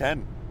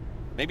 5'10",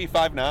 maybe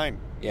 5'9".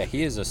 Yeah,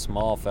 he is a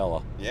small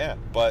fella. Yeah,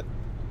 but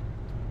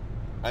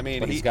I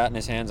mean, he's gotten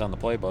his hands on the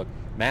playbook.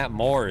 Matt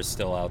Moore is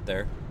still out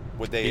there.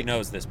 He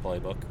knows this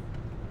playbook.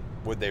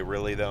 Would they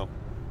really, though?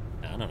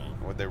 I don't know.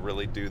 Would they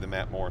really do the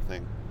Matt Moore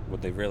thing?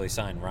 Would they really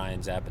sign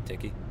Ryan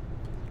Zapoticki?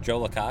 Joe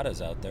Licata's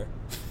out there.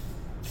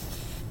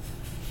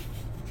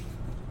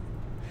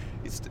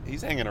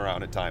 He's hanging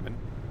around at Timon.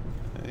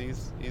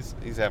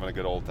 He's having a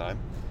good old time.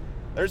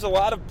 There's a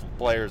lot of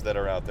players that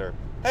are out there.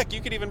 Heck,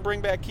 you could even bring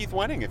back Keith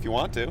Wenning if you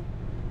want to.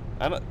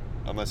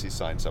 Unless he's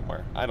signed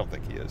somewhere. I don't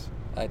think he is.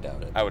 I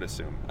doubt it. I would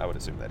assume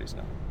that he's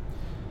not.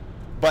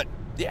 But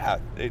yeah,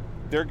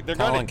 they're Colin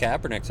gonna.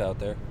 Kaepernick's out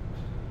there.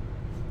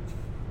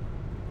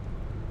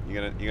 You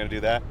gonna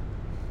do that?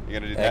 You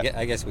gonna do that?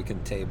 I guess we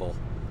can table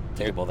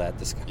that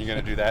discussion. You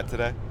gonna do that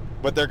today?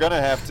 But they're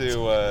gonna have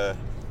to.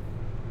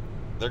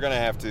 They're gonna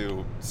have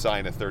to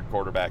sign a third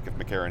quarterback if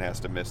McCarron has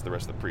to miss the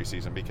rest of the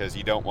preseason, because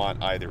you don't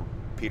want either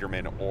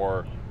Peterman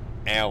or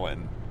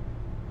Allen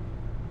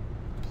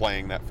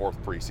playing that fourth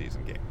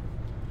preseason game.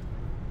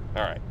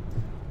 All right.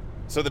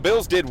 So the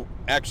Bills did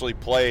actually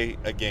play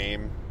a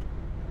game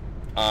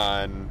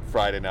on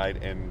Friday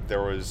night, and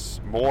there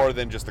was more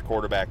than just the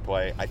quarterback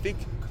play. I think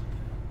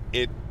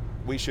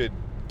we should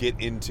get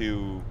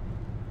into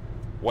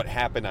what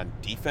happened on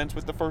defense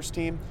with the first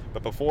team,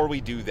 but before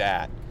we do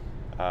that,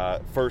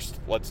 first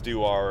let's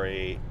do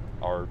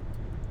our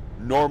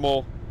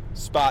normal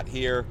spot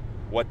here,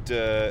 what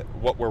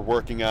we're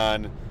working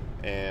on.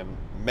 And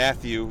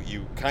Matthew,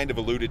 you kind of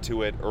alluded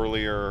to it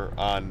earlier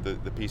on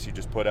the piece you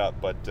just put up,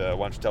 but why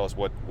don't you tell us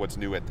what's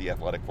new at The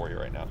Athletic for you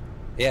right now?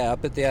 Yeah,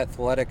 up at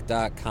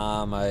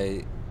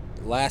theathletic.com,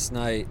 last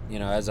night,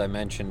 as I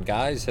mentioned,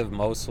 guys have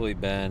mostly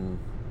been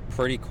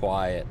pretty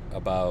quiet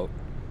about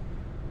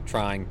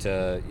trying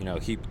to,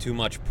 heap too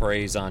much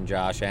praise on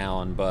Josh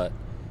Allen, but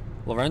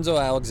Lorenzo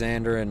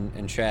Alexander and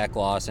Shaq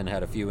Lawson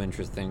had a few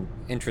interesting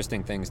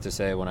things to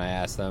say when I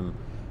asked them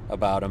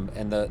about him.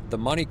 And the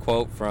money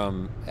quote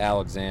from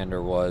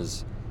Alexander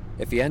was,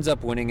 if he ends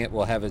up winning it,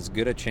 we'll have as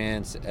good a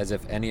chance as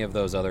if any of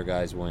those other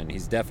guys win.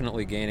 He's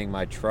definitely gaining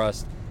my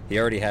trust. He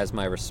already has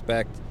my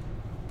respect,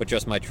 but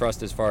just my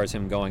trust as far as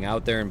him going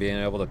out there and being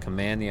able to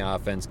command the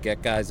offense,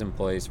 get guys in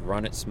place,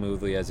 run it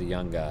smoothly as a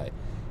young guy.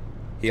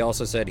 He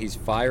also said he's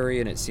fiery,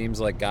 and it seems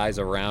like guys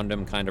around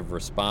him kind of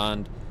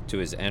respond to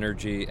his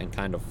energy and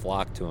kind of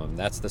flock to him.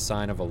 That's the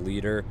sign of a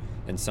leader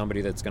and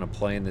somebody that's going to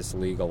play in this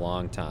league a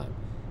long time.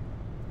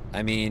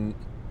 I mean,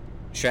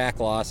 Shaq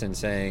Lawson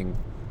saying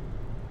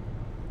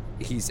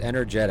he's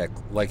energetic,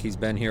 like he's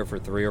been here for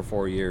 3 or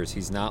 4 years.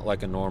 He's not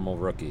like a normal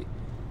rookie.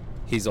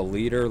 He's a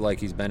leader like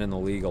he's been in the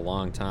league a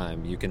long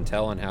time. You can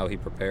tell in how he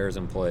prepares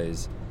and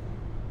plays.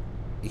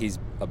 He's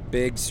a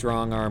big,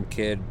 strong-arm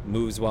kid,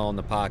 moves well in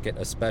the pocket,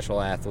 a special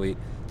athlete.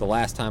 The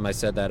last time I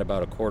said that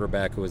about a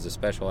quarterback who was a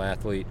special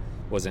athlete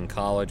was in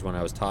college when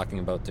I was talking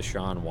about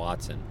Deshaun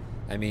Watson.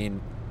 I mean,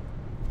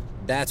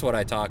 that's what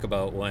I talk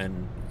about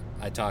when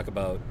I talk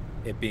about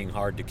it being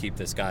hard to keep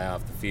this guy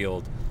off the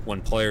field,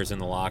 when players in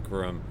the locker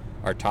room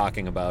are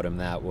talking about him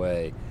that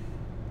way.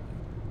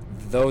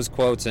 Those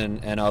quotes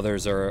and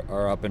others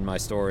are up in my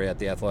story at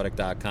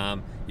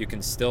theathletic.com. You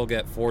can still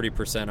get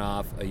 40%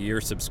 off a year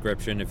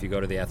subscription if you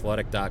go to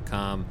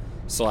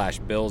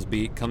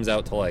theathletic.com/BillsBeat. Comes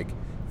out to like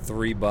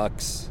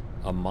 $3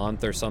 a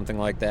month or something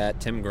like that.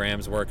 Tim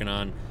Graham's working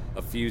on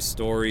a few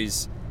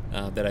stories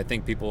that I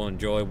think people will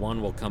enjoy.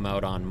 One will come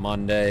out on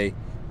Monday,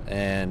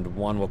 and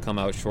one will come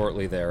out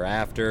shortly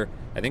thereafter.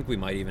 I think we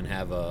might even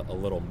have a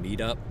little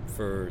meetup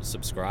for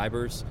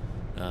subscribers,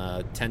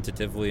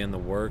 tentatively in the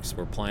works,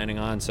 we're planning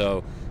on.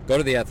 So go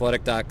to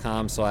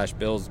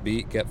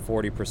theathletic.com/BillsBeat, get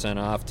 40%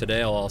 off.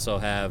 Today I'll also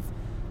have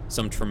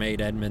some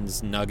Tremaine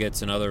Edmonds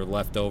nuggets and other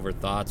leftover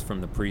thoughts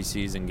from the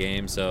preseason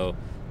game, so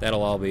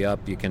that'll all be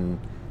up. You can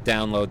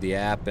download the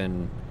app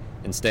and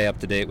stay up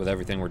to date with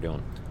everything we're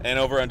doing. And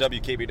over on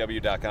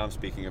WKBW.com,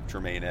 speaking of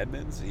Tremaine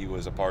Edmonds, he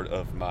was a part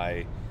of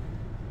my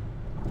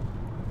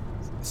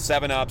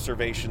 7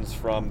 observations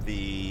from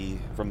the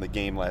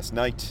game last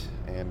night,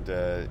 and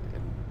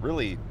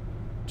really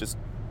just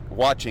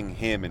watching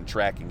him and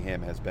tracking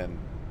him has been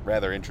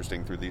rather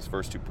interesting through these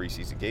first 2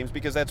 preseason games,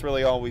 because that's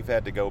really all we've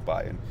had to go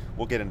by, and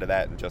we'll get into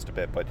that in just a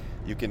bit. But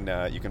you can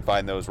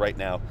find those right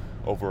now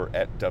over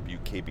at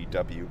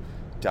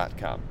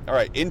WKBW.com. All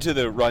right, into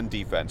the run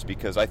defense,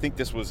 because I think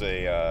this was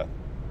a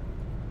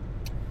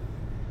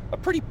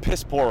pretty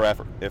piss poor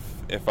effort,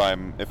 if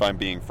I'm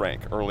being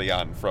frank, early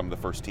on from the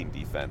first team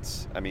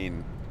defense. I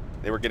mean,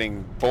 they were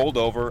getting bowled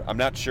over. I'm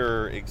not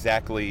sure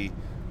exactly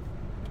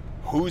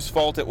whose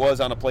fault it was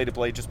on a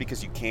play-to-play, just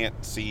because you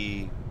can't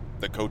see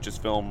the coach's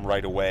film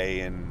right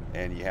away,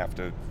 and you have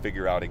to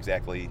figure out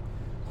exactly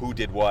who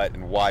did what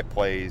and why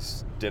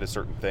plays did a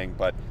certain thing.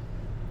 But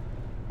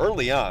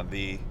early on,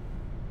 the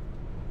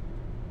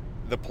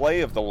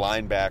play of the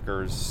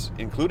linebackers,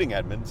 including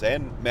Edmonds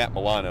and Matt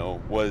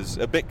Milano, was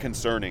a bit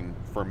concerning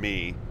for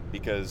me,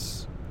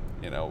 because,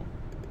 the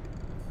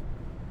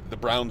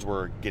Browns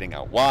were getting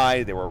out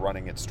wide. They were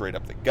running it straight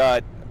up the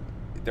gut.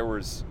 There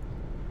was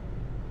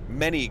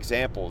many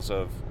examples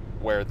of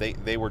where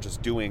they were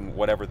just doing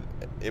whatever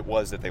it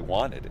was that they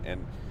wanted,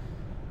 and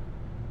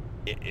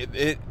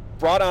it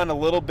brought on a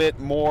little bit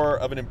more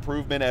of an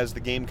improvement as the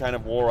game kind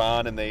of wore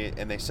on, and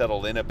they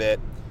settled in a bit.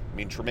 I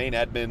mean, Tremaine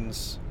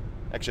Edmonds,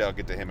 actually I'll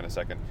get to him in a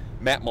second.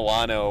 Matt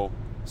Milano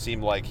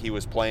seemed like he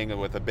was playing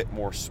with a bit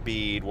more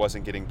speed,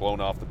 wasn't getting blown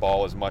off the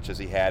ball as much as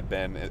he had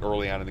been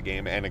early on in the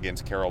game and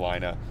against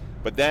Carolina.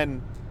 But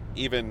then,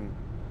 even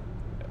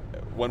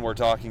when we're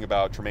talking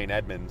about Tremaine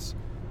Edmonds,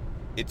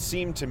 it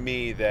seemed to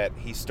me that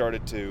he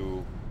started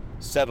to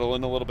settle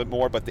in a little bit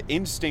more, but the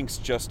instincts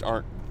just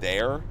aren't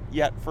there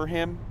yet for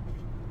him,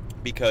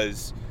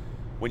 because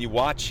when you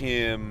watch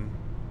him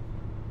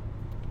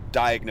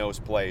diagnose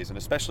plays, and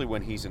especially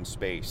when he's in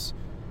space,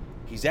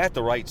 he's at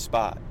the right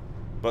spot,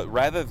 but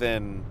rather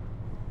than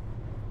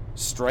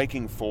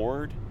striking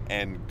forward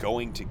and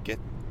going to get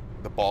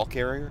the ball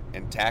carrier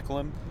and tackle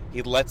him,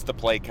 he lets the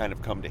play kind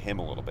of come to him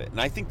a little bit. And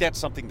I think that's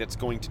something that's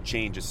going to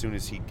change as soon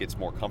as he gets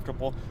more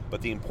comfortable.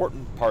 But the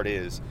important part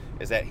is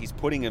that he's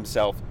putting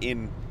himself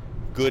in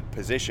good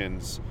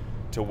positions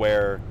to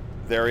where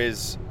there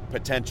is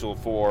potential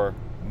for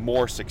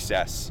more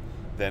success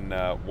than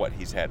what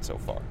he's had so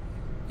far.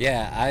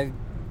 Yeah,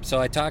 so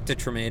I talked to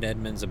Tremaine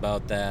Edmonds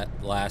about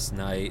that last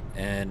night,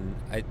 and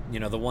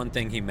the one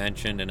thing he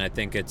mentioned, and I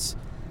think it's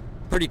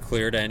pretty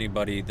clear to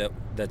anybody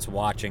that's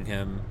watching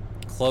him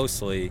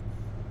closely,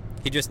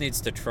 he just needs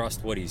to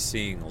trust what he's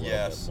seeing a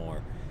little bit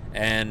more.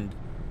 And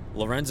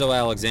Lorenzo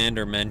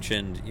Alexander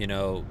mentioned,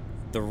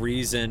 the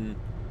reason,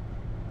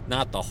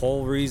 not the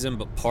whole reason,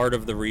 but part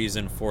of the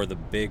reason for the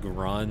big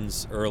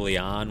runs early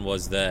on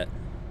was that,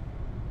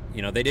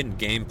 they didn't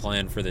game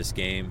plan for this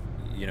game.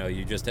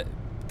 You just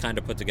kind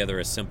of put together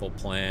a simple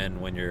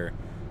plan when you're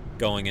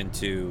going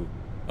into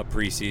a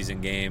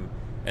preseason game.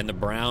 And the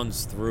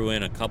Browns threw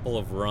in a couple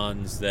of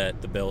runs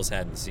that the Bills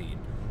hadn't seen,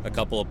 a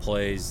couple of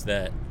plays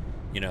that,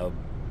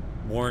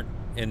 weren't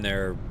in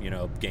their,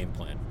 game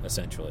plan,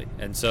 essentially.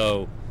 And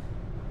so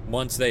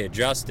once they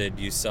adjusted,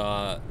 you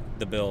saw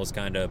the Bills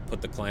kind of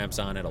put the clamps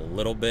on it a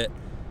little bit,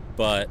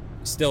 but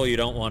still you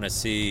don't want to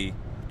see,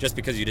 just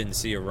because you didn't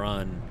see a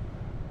run,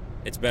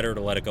 it's better to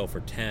let it go for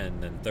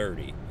 10 than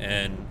 30.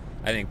 And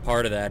I think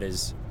part of that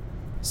is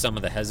some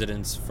of the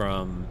hesitance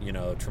from,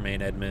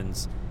 Tremaine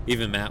Edmonds,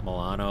 even Matt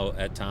Milano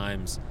at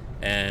times.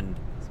 And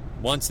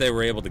once they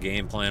were able to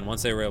game plan,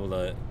 once they were able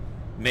to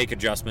make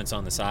adjustments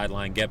on the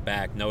sideline, get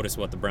back, notice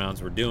what the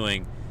Browns were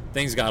doing,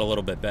 things got a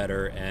little bit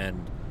better,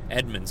 and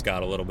Edmonds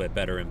got a little bit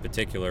better in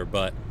particular.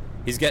 But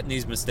he's getting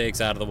these mistakes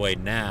out of the way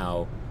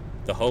now.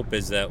 The hope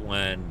is that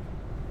when,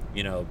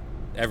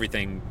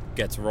 everything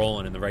gets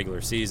rolling in the regular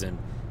season,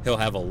 he'll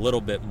have a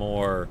little bit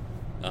more,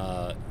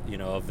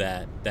 of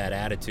that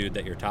attitude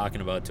that you're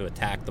talking about, to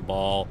attack the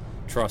ball,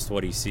 trust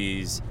what he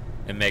sees,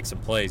 and make some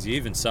plays. You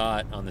even saw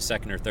it on the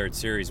second or third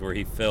series where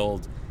he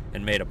filled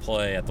and made a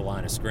play at the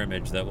line of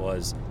scrimmage that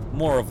was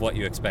more of what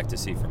you expect to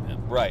see from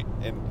him. Right.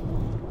 And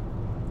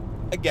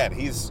again,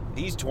 he's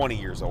 20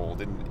 years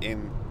old,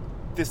 and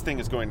this thing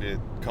is going to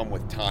come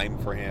with time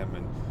for him,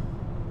 and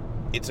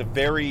it's a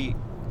very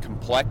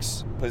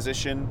complex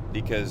position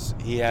because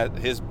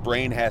his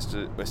brain has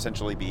to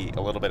essentially be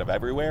a little bit of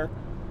everywhere,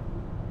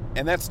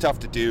 and that's tough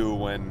to do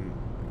when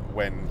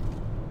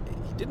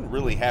he didn't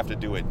really have to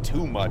do it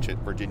too much at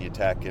Virginia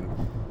Tech,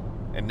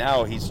 and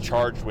now he's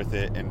charged with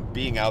it and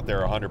being out there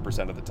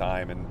 100% of the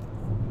time. And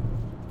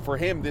for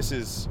him, this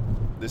is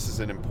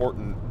an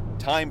important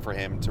time for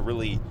him to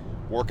really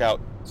work out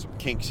some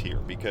kinks here,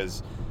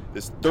 because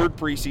this third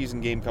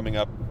preseason game coming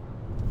up,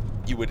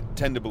 you would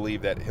tend to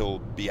believe that he'll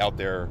be out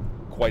there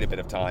quite a bit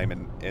of time,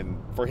 and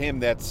for him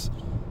that's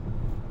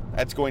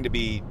going to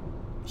be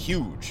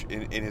huge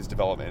in his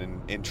development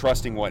and in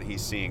trusting what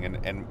he's seeing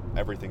and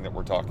everything that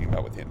we're talking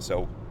about with him.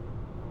 So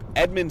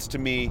Edmonds, to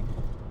me,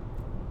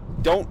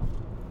 don't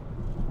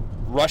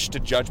rush to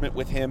judgment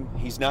with him.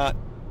 He's not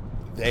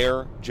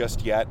there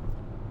just yet,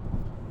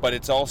 but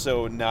it's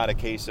also not a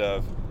case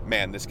of,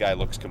 man, this guy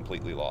looks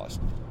completely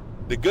lost.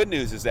 The good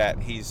news is that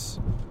he's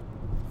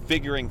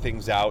figuring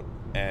things out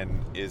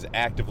and is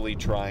actively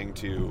trying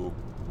to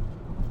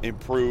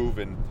improve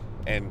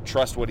and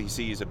trust what he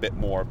sees a bit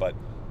more, but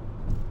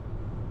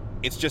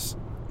it's just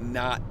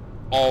not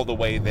all the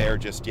way there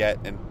just yet.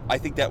 And I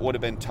think that would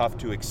have been tough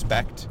to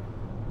expect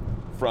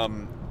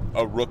from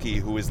a rookie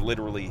who is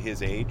literally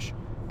his age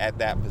at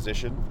that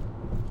position.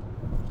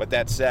 But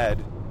that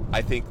said,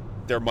 I think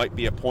there might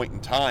be a point in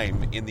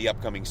time in the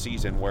upcoming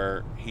season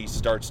where he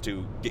starts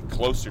to get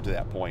closer to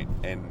that point,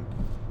 and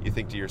you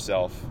think to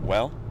yourself,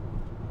 well,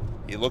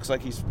 it looks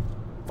like he's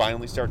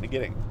finally starting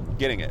to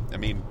getting it. I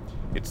mean,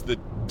 it's the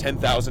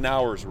 10,000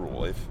 hours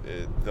rule. If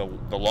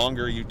the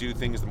longer you do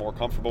things, the more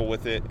comfortable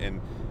with it,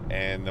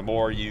 and the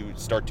more you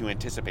start to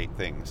anticipate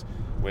things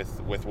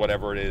with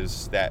whatever it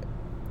is, that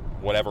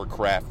whatever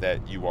craft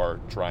that you are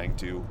trying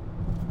to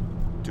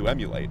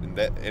emulate.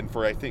 And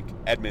for, I think,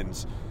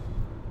 Edmonds,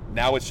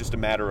 now it's just a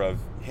matter of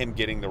him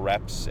getting the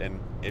reps, and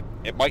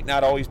it might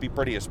not always be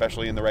pretty,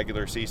 especially in the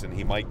regular season.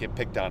 He might get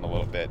picked on a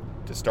little bit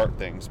to start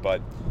things,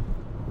 but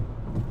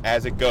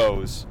as it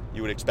goes,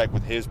 you would expect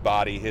with his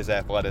body, his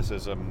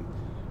athleticism,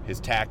 his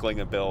tackling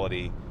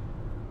ability,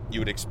 you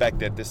would expect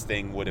that this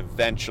thing would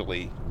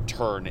eventually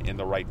turn in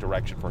the right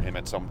direction for him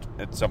at some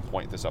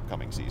point this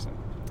upcoming season.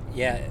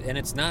 Yeah, and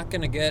it's not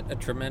going to get a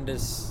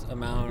tremendous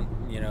amount,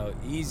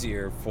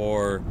 easier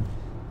for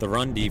the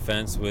run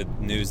defense, with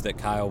news that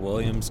Kyle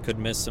Williams could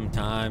miss some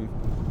time,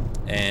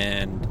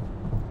 and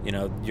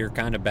you're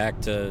kind of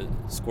back to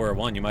square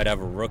one. You might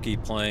have a rookie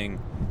playing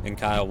in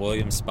Kyle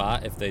Williams'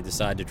 spot if they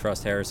decide to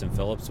trust Harrison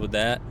Phillips with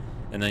that,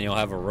 and then you'll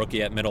have a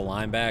rookie at middle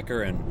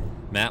linebacker, and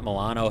Matt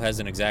Milano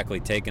hasn't exactly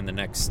taken the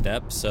next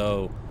step,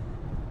 so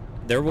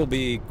there will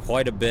be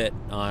quite a bit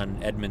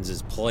on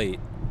Edmonds' plate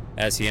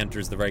as he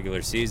enters the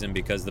regular season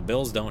because the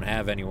Bills don't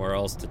have anywhere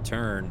else to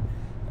turn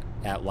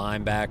at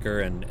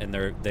linebacker, and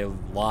they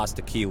lost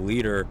a key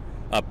leader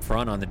up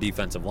front on the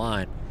defensive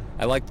line.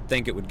 I like to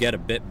think it would get a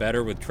bit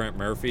better with Trent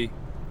Murphy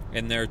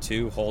in there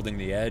too, holding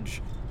the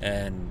edge,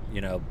 and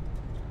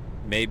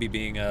maybe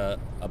being a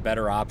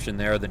better option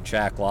there than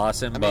Shaq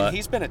Lawson. I mean,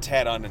 he's been a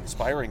tad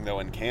uninspiring though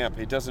in camp.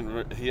 He hasn't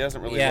really looked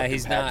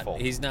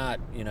impactful. He's not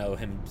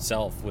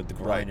himself with the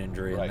groin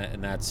injury, right.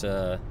 And that's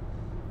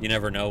you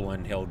never know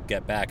when he'll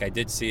get back. I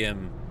did see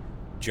him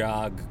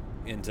jog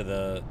into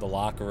the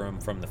locker room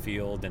from the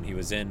field, and he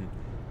was in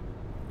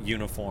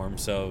uniform,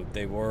 so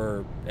they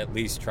were at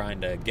least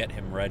trying to get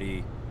him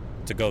ready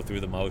to go through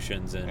the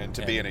motions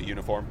and be in a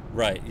uniform.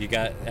 Right. You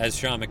got, as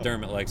Sean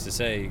McDermott likes to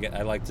say,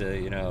 I like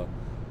to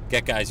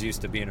get guys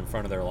used to being in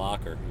front of their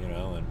locker,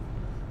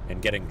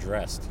 and getting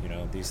dressed.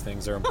 These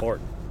things are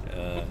important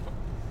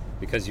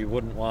because you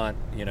wouldn't want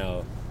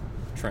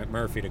Trent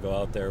Murphy to go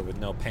out there with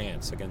no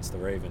pants against the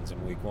Ravens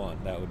in Week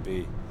 1. That would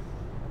be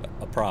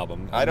a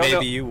problem.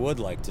 Maybe you would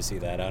like to see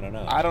that. I don't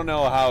know. I don't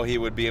know how he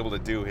would be able to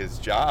do his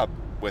job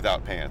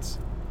without pants.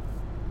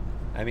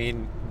 I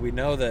mean, we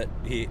know that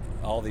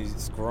all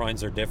these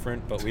groins are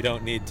different, but we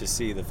don't need to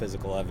see the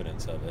physical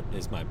evidence of it,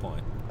 is my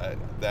point.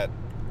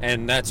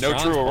 And that's no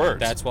Sean's truer point. words.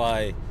 That's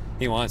why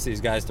he wants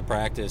these guys to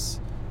practice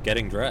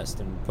getting dressed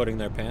and putting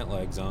their pant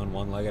legs on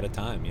one leg at a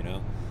time,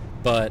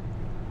 But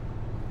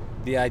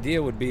the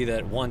idea would be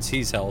that once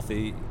he's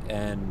healthy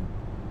and,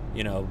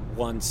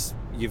 once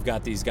you've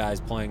got these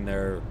guys playing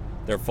their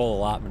full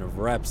allotment of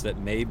reps, that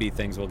maybe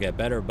things will get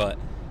better. But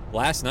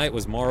last night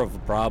was more of a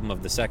problem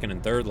of the second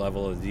and third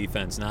level of the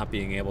defense not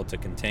being able to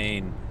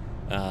contain,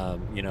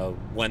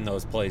 when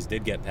those plays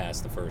did get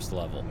past the first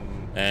level,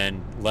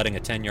 and letting a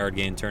 10-yard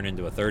gain turn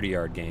into a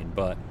 30-yard gain.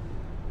 But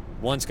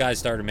once guys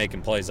started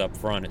making plays up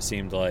front, it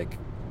seemed like,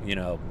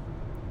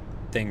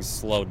 things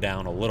slowed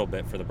down a little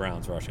bit for the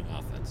Browns' rushing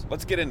offense.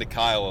 Let's get into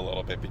Kyle a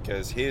little bit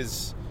because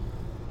his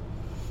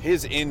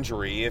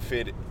injury, if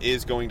it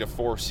is going to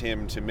force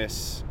him to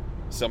miss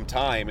some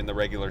time in the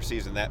regular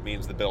season, that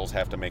means the Bills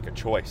have to make a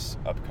choice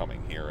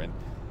upcoming here. And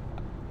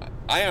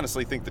I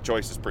honestly think the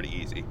choice is pretty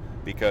easy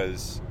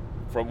because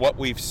from what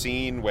we've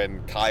seen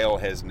when Kyle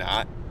has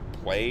not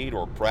played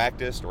or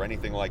practiced or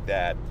anything like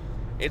that,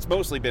 it's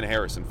mostly been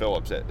Harrison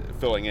Phillips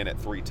filling in at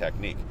 3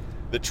 technique.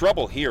 The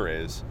trouble here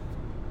is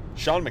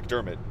Sean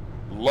McDermott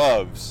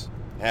loves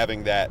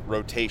having that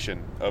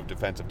rotation of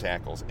defensive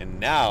tackles, and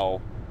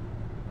now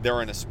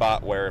they're in a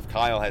spot where if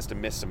Kyle has to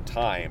miss some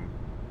time,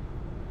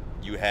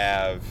 you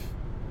have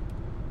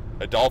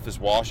Adolphus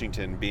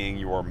Washington being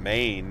your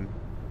main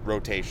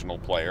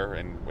rotational player,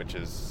 and which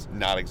is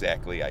not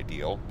exactly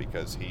ideal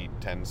because he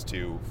tends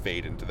to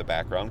fade into the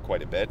background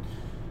quite a bit,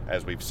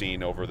 as we've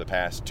seen over the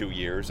past 2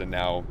 years and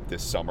now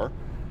this summer.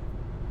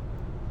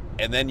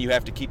 And then you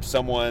have to keep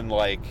someone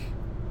like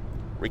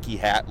Ricky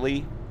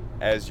Hatley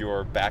as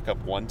your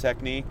backup 1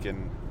 technique,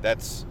 and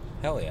that's...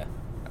 Hell yeah.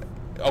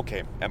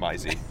 Okay,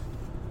 MIZ.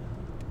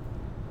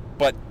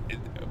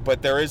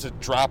 But there is a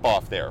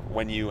drop-off there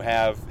when you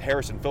have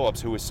Harrison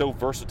Phillips, who is so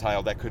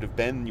versatile that could have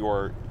been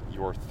your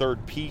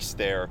third piece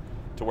there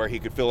to where he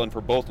could fill in for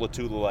both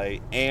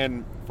Latulilae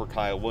and for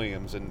Kyle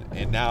Williams.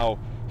 And now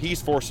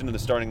he's forced into the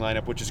starting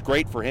lineup, which is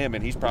great for him,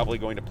 and he's probably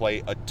going to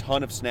play a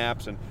ton of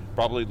snaps and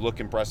probably look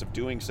impressive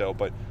doing so.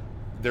 But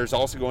there's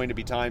also going to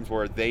be times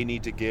where they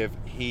need to give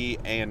he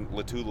and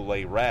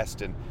Latulilae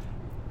rest. And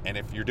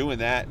if you're doing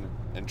that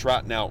and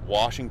trotting out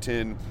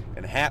Washington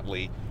and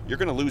Hatley, you're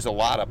going to lose a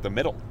lot up the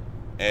middle.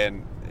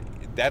 And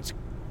that's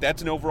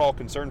an overall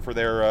concern for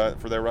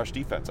their rush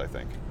defense, I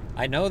think.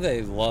 I know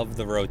they love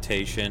the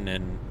rotation,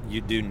 and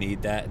you do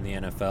need that in the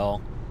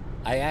NFL.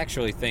 I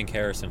actually think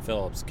Harrison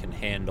Phillips can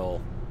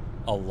handle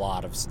a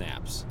lot of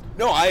snaps.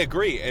 No, I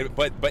agree.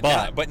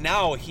 But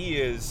now he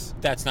is...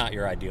 That's not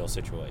your ideal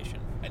situation.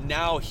 And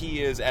now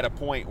he is at a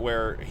point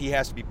where he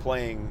has to be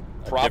playing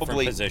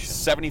probably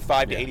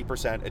 75 to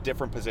 80% a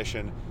different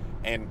position,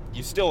 and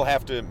you still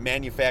have to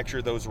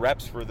manufacture those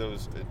reps for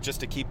those just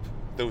to keep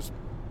those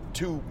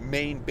 2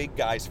 main big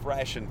guys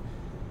fresh. And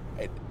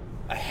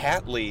a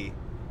Hatley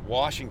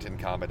Washington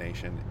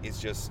combination is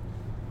just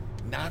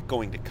not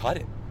going to cut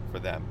it for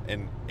them.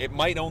 And it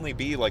might only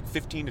be like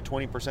 15 to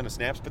 20% of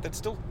snaps, but that's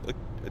still a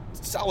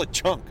solid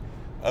chunk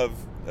of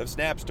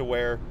snaps to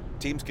where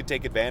teams could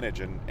take advantage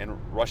and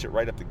rush it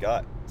right up the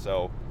gut.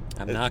 So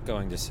I'm not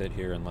going to sit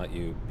here and let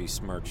you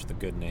besmirch the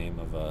good name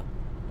of a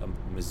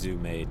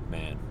Mizzou-made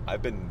man.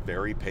 I've been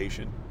very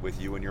patient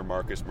with you and your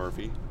Marcus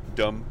Murphy.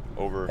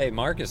 Hey,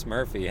 Marcus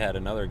Murphy had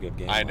another good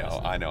game. I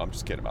know. I'm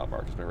just kidding about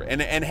Marcus Murphy.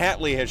 And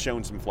Hatley has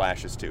shown some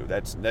flashes too.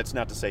 That's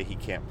not to say he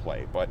can't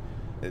play, but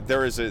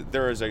there is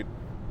a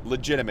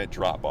legitimate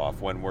drop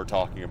off when we're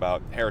talking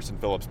about Harrison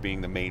Phillips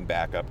being the main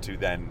backup to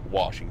then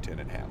Washington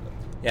and Hatley.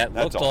 Yeah, it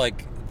looked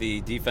like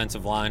the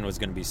defensive line was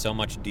going to be so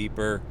much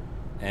deeper,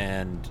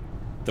 and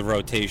the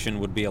rotation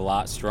would be a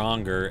lot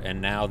stronger.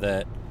 And now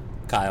that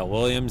Kyle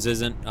Williams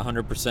isn't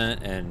 100%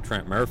 and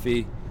Trent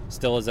Murphy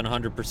still isn't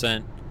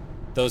 100%,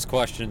 those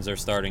questions are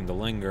starting to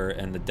linger,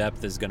 and the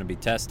depth is going to be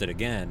tested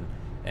again.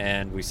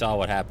 And we saw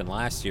what happened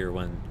last year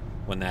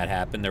when that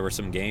happened. There were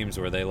some games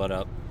where they let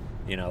up,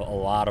 a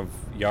lot of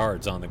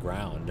yards on the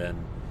ground,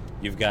 and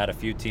you've got a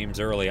few teams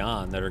early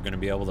on that are going to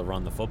be able to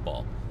run the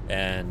football.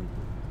 And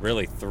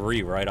really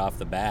 3 right off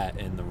the bat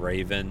in the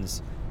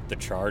Ravens, the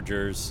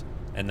Chargers,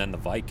 and then the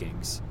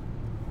Vikings.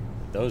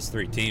 Those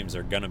 3 teams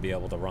are going to be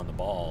able to run the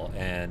ball,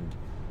 and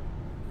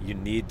you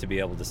need to be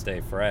able to stay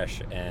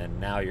fresh.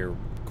 And now you're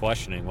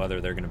questioning whether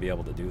they're going to be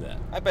able to do that.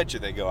 I bet you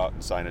they go out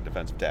and sign a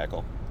defensive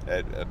tackle,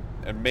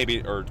 and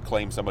maybe or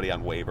claim somebody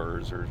on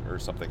waivers or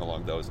something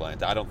along those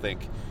lines. I don't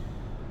think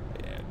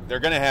they're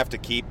going to have to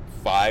keep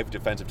 5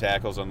 defensive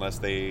tackles unless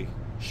they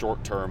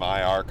short-term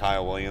IR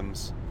Kyle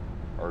Williams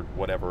or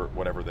whatever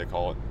they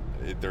call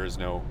it. There is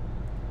no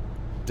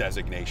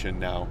designation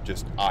now,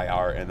 just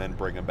IR, and then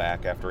bring him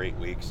back after 8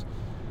 weeks.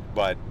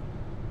 But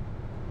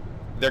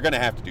they're going to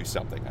have to do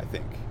something, I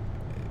think.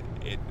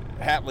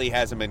 Hatley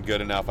hasn't been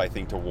good enough, I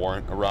think, to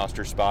warrant a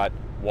roster spot.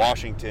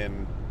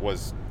 Washington I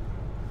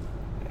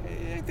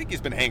think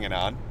he's been hanging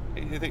on.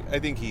 I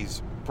think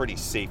he's pretty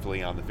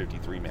safely on the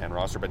 53-man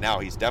roster, but now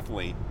he's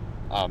definitely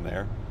on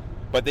there.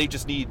 But they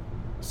just need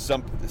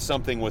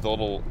something with a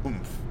little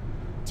oomph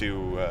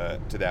to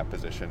that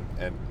position,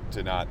 and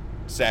to not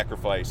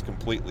sacrifice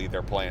completely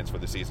their plans for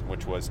the season,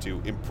 which was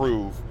to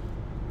improve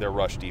their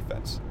rush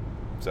defense.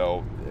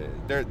 So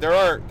there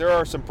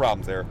are some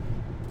problems there.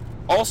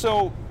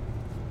 Also,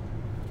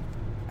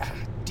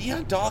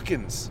 Dion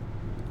Dawkins,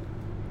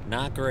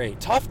 not great.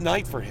 Tough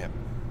night for him.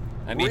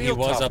 I mean, he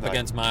was up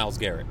against Myles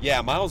Garrett.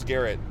 Yeah, Myles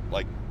Garrett,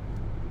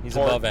 he's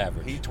above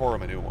average. He tore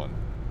him a new one.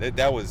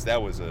 That was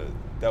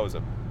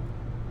a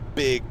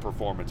big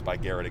performance by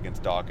Garrett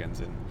against Dawkins,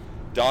 and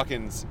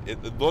Dawkins,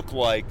 it looked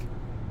like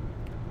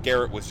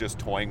Garrett was just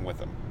toying with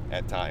him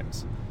at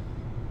times.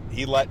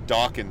 He let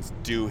Dawkins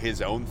do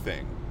his own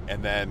thing,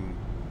 and then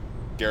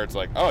Garrett's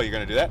like, "Oh, you're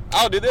gonna do that?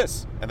 I'll do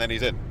this," and then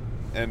he's in.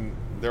 And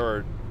there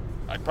were,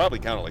 I probably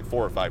counted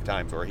 4 or 5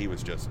 times where he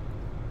was just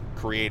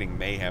creating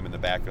mayhem in the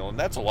backfield, and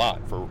that's a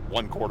lot for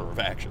 1 quarter of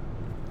action.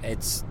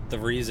 It's the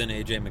reason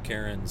A.J.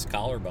 McCarron's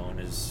collarbone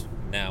is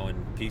now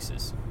in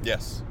pieces.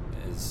 Yes.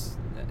 Is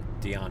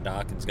Dion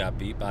Dawkins got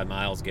beat by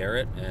Myles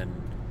Garrett, and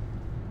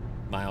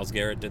Myles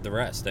Garrett did the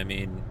rest. I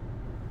mean,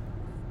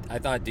 I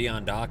thought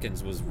Dion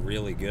Dawkins was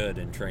really good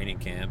in training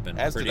camp and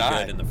pretty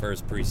good in the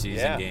first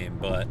preseason game,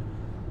 but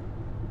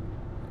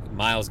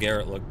Myles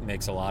Garrett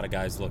makes a lot of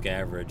guys look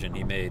average, and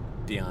he made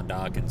Dion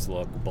Dawkins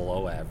look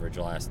below average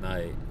last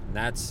night. And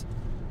that's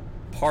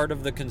part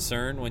of the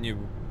concern when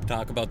you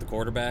talk about the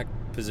quarterback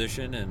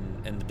position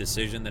and the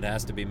decision that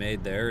has to be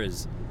made there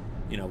is,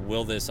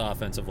 will this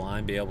offensive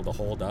line be able to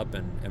hold up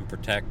and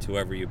protect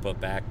whoever you put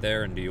back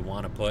there, and do you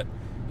want to put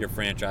your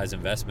franchise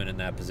investment in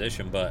that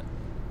position? But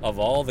of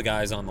all the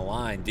guys on the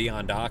line,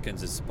 Dion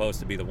Dawkins is supposed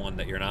to be the one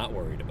that you're not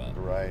worried about.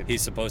 Right.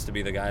 He's supposed to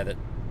be the guy that,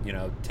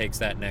 takes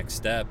that next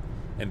step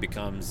and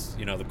becomes,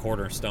 the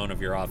cornerstone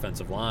of your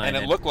offensive line.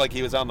 And it looked like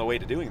he was on the way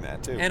to doing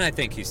that, too. And I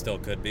think he still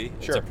could be.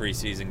 Sure. It's a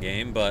preseason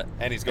game, but...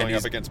 And he's going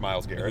up against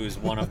Myles Garrett, who's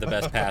one of the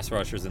best pass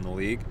rushers in the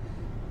league.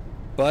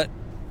 But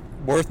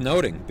worth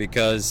noting,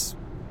 because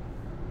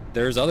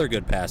there's other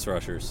good pass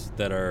rushers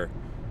that are,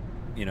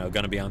 going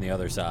to be on the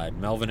other side.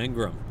 Melvin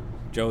Ingram,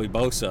 Joey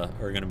Bosa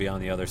are going to be on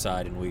the other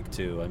side in week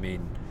 2. I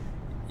mean,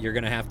 you're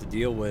going to have to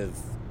deal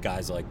with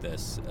guys like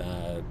this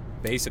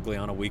basically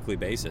on a weekly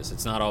basis.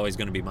 It's not always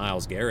going to be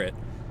Myles Garrett,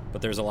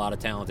 but there's a lot of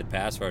talented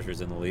pass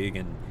rushers in the league,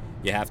 and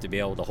you have to be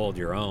able to hold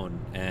your own.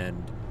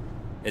 And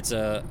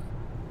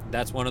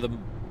that's one of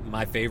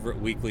my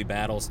favorite weekly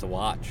battles to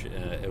watch.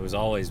 It was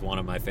always one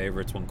of my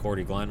favorites when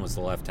Cordy Glenn was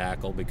the left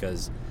tackle,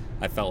 because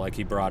I felt like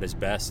he brought his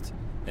best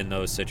in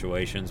those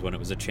situations when it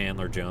was a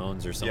Chandler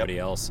Jones or somebody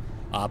else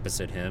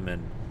opposite him.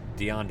 And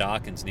Dion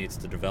Dawkins needs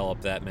to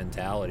develop that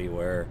mentality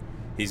where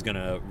he's going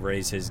to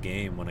raise his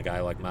game when a guy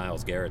like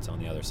Myles Garrett's on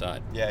the other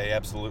side. Yeah, he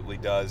absolutely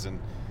does. And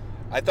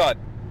I thought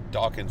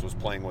Dawkins was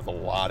playing with a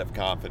lot of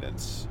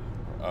confidence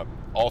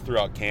all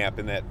throughout camp,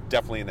 and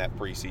definitely in that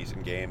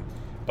preseason game.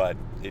 But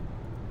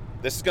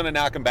this is going to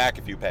knock him back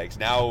a few pegs.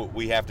 Now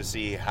we have to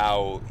see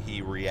how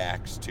he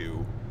reacts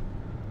to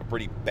a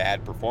pretty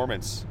bad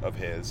performance of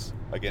his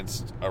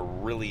against a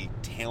really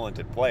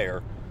talented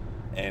player,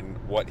 and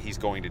what he's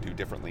going to do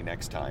differently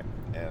next time.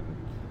 And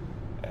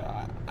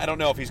I don't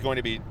know if he's going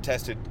to be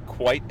tested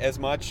quite as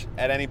much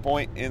at any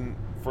point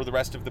for the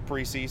rest of the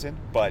preseason,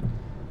 but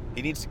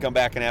he needs to come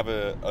back and have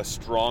a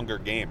stronger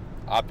game,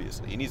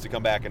 obviously. He needs to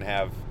come back and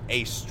have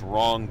a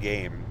strong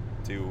game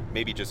to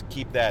maybe just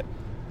keep that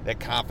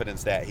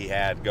confidence that he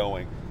had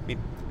going. I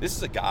mean, this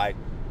is a guy,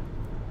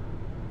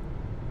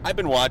 I've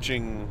been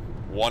watching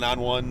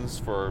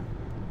one-on-ones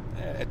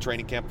at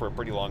training camp for a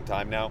pretty long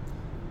time now,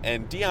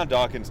 and Dion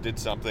Dawkins did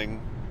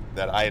something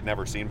that I had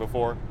never seen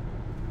before.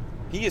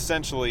 He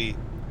essentially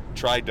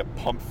tried to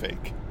pump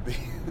fake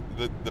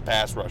the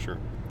pass rusher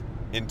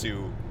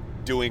into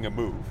doing a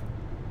move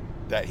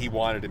that he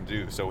wanted him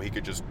to do, so he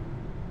could just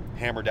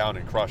hammer down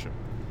and crush him.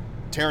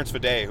 Terrence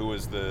Fede, who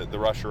was the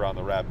rusher on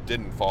the rep,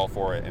 didn't fall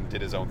for it and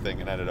did his own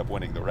thing and ended up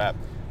winning the rep.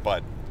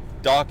 But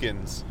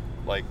Dawkins,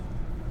 like,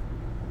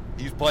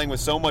 he's playing with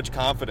so much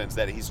confidence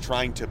that he's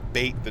trying to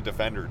bait the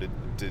defender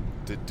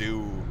to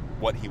do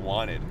what he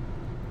wanted.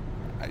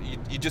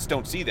 You just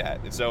don't see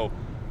that. And so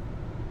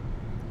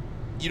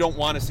you don't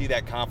want to see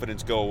that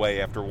confidence go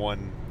away after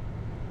one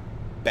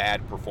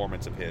bad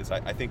performance of his.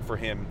 I think for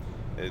him,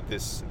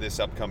 this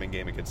upcoming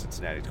game against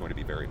Cincinnati is going to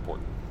be very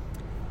important.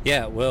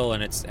 Yeah, it will,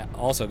 and it's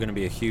also going to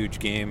be a huge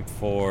game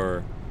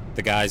for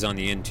the guys on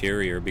the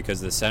interior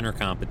because the center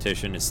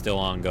competition is still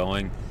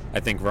ongoing. I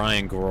think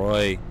Ryan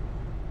Groy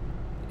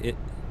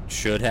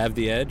should have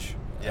the edge.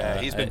 Yeah,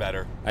 he's been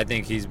better. I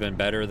think he's been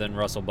better than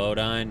Russell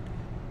Bodine,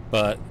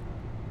 but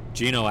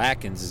Geno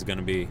Atkins is going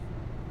to be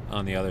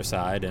on the other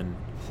side, and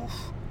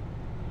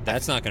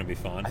that's not going to be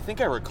fun. I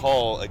think I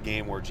recall a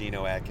game where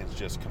Geno Atkins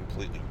just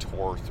completely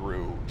tore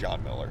through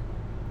John Miller.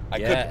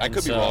 I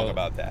could be wrong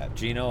about that.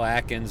 Geno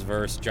Atkins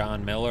versus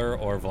John Miller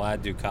or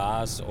Vlad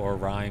Dukas or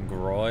Ryan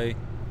Groy.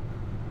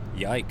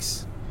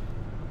 Yikes.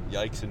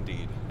 Yikes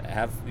indeed.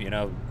 Have,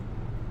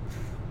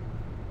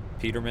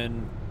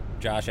 Peterman,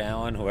 Josh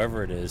Allen,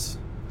 whoever it is.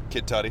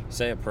 Kid Tutty.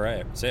 Say a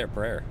prayer.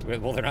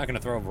 Well, they're not going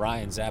to throw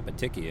Ryan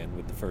Zappaticki in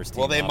with the first team.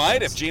 Well, they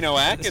might if Geno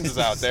Atkins is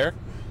out there.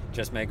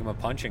 Just make him a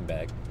punching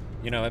bag.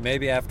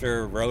 Maybe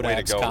after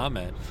Rodak's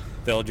comment,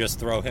 they'll just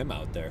throw him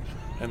out there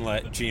and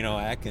let Geno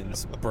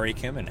Atkins break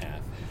him in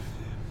half.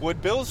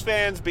 Would Bills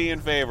fans be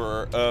in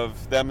favor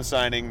of them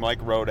signing Mike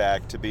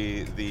Rodak to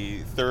be the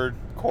third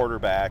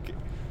quarterback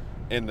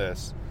in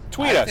this?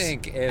 Tweet us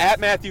at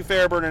Matthew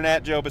Fairburn and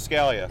at Joe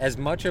Biscaglia. As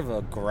much of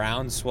a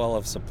groundswell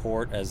of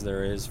support as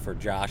there is for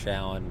Josh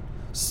Allen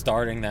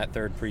starting that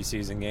third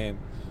preseason game,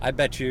 I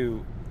bet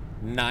you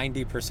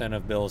 90%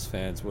 of Bills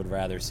fans would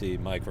rather see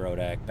Mike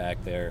Rodak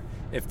back there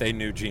if they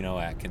knew Geno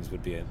Atkins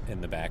would be in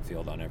the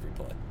backfield on every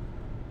play.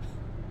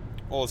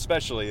 Well,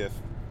 especially if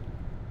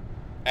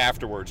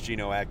afterwards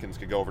Geno Atkins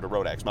could go over to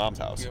Rodak's mom's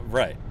house.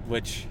 Right,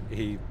 which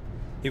he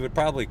would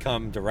probably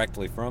come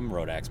directly from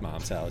Rodak's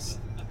mom's house,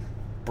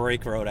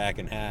 break Rodak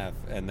in half,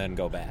 and then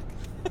go back.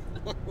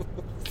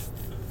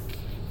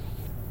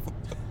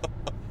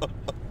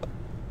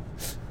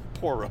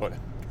 Poor Rodak.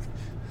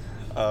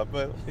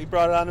 But he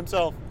brought it on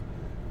himself,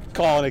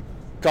 calling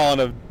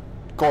a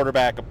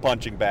quarterback a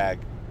punching bag.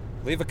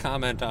 Leave a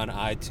comment on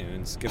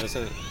iTunes.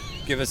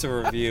 Give us a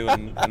review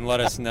and let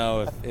us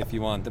know if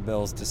you want the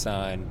Bills to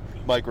sign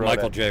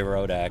Michael J.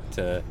 Rodak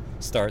to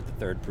start the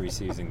third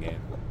preseason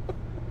game.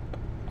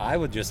 I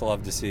would just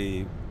love to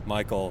see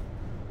Michael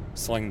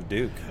sling the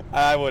Duke.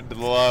 I would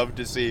love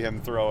to see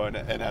him throw an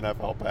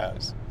NFL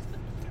pass.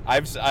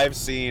 I've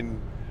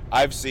seen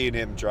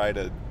him try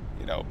to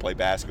play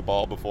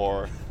basketball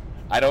before.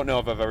 I don't know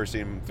if I've ever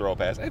seen him throw a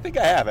pass. I think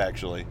I have,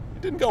 actually.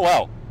 It didn't go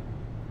well.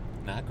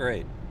 Not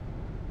great.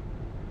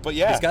 But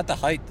yeah. He's got the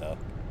height, though.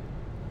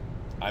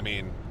 I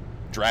mean,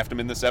 draft him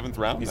in the 7th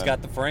round. He's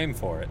got the frame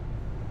for it.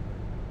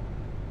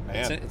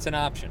 Man. It's an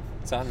option.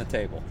 It's on the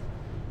table.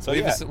 So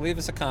leave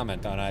us a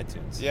comment on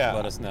iTunes. Yeah.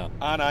 Let us know.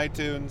 On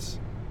iTunes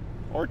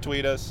or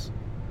tweet us.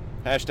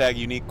 #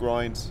 unique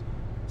groins.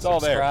 It's all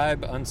there.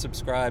 Subscribe,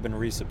 unsubscribe, and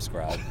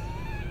resubscribe.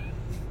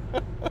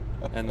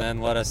 And then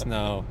let us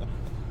know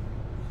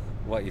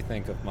what you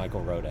think of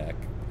Michael Rodak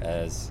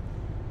as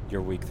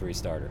your Week 3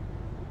 starter.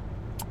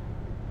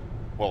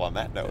 Well, on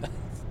that note,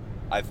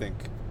 I think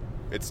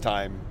it's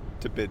time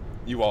to bid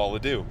you all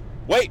adieu.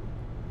 Wait!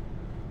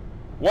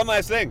 One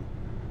last thing.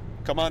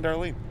 Come on,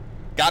 Darlene.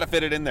 Gotta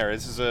fit it in there.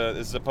 This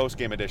is a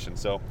post-game edition.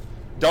 So,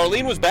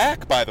 Darlene was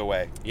back, by the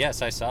way.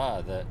 Yes, I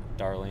saw that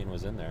Darlene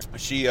was in there.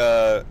 She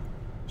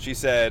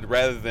said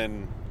rather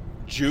than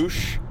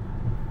Juice,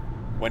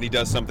 when he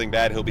does something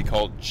bad, he'll be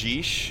called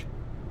Jeesh.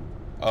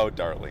 Oh,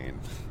 Darlene.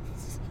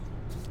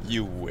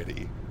 You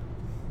witty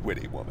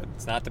woman.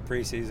 It's not the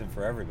preseason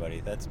for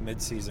everybody. That's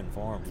mid-season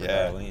form for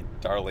Darlene.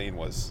 Darlene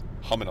was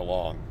humming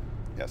along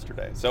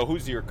yesterday. So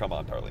who's your come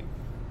on, Darlene?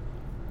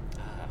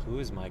 Who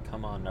is my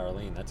come on,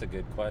 Darlene? That's a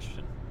good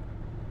question.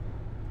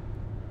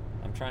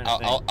 I'm trying to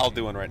think. I'll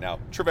do one right now.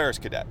 Travaris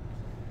Cadet.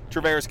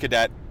 Travaris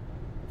Cadet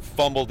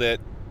fumbled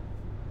it,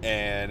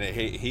 and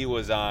he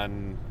was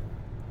on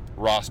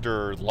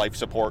roster life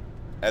support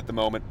at the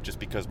moment just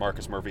because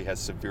Marcus Murphy has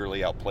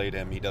severely outplayed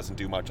him. He doesn't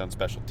do much on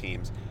special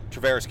teams.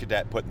 Travaris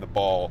Cadet putting the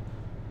ball,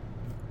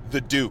 the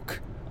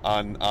Duke,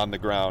 on the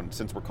ground,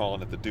 since we're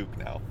calling it the Duke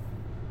now.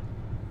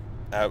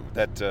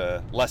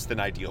 That less than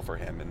ideal for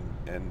him,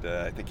 and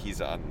I think he's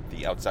on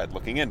the outside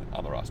looking in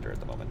on the roster at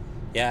the moment.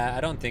 Yeah,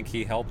 I don't think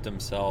he helped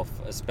himself,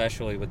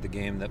 especially with the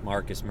game that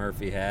Marcus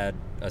Murphy had,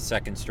 a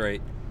second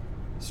straight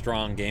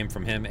strong game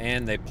from him,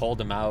 and they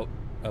pulled him out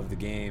of the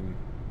game,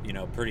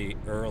 pretty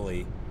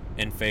early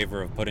in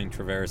favor of putting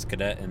Travaris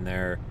Cadet in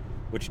there,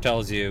 which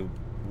tells you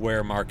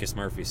where Marcus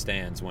Murphy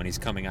stands when he's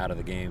coming out of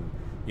the game,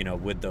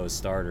 with those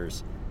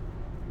starters.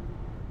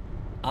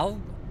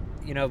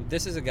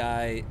 This is a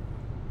guy,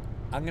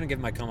 I'm going to give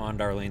my come on,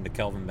 Darlene, to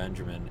Kelvin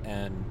Benjamin,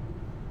 and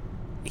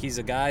he's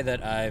a guy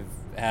that I've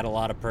had a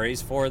lot of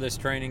praise for this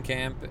training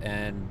camp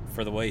and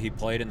for the way he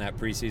played in that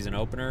preseason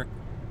opener,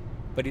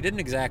 but he didn't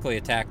exactly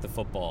attack the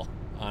football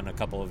on a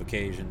couple of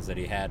occasions that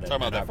he had. Talking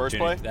about that first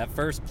play? That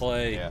first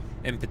play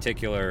in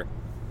particular,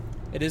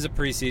 it is a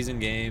preseason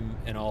game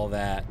and all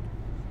that,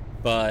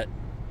 but,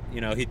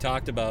 he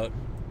talked about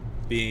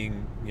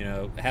being,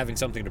 having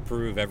something to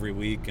prove every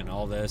week and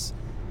all this.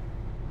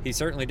 He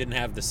certainly didn't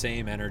have the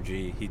same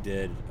energy he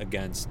did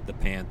against the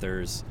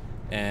Panthers.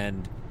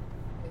 And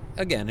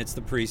again, it's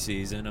the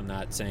preseason. I'm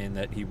not saying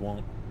that he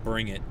won't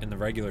bring it in the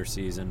regular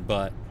season,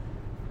 but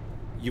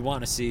you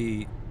want to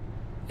see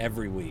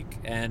every week.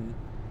 And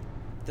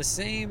the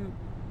same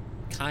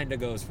kind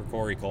of goes for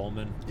Corey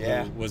Coleman,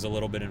 who was a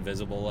little bit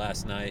invisible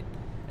last night.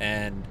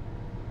 And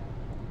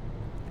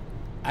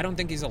I don't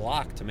think he's a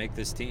lock to make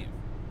this team,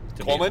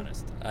 to be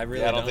honest. I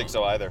really don't think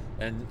so either.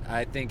 And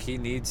I think he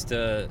needs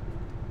to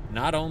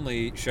not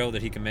only show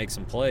that he can make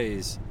some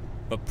plays,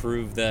 but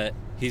prove that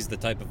he's the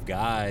type of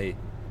guy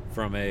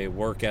from a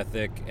work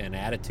ethic and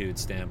attitude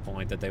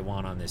standpoint that they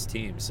want on this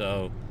team.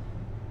 So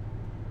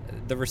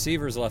the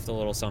receivers left a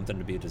little something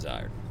to be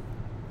desired.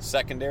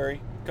 Secondary,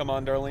 come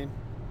on, Darlene.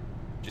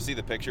 Did you see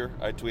the picture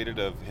I tweeted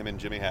of him and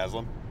Jimmy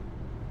Haslam?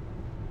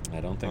 I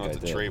don't think I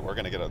did. It's a treat. We're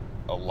going to get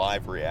a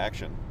live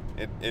reaction.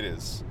 It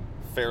is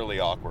fairly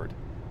awkward.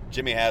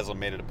 Jimmy Haslam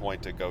made it a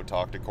point to go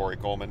talk to Corey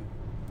Coleman,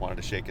 wanted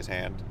to shake his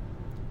hand.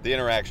 The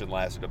interaction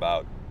lasted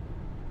about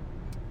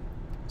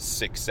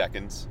 6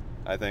 seconds,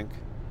 I think.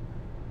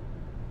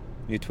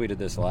 You tweeted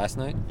this last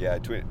night? Yeah, I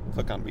tweeted.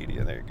 Click on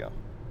media. There you go.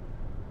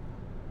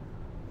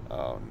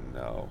 Oh,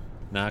 no.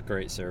 Not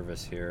great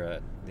service here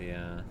at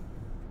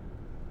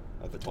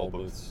the toll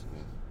booths.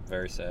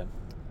 Very sad.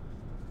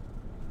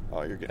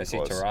 Oh, you're getting I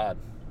close. see Tarad.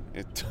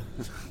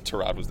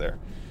 Tarad was there.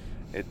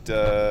 It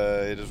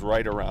is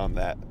right around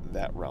that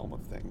realm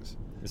of things.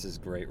 This is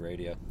great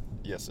radio.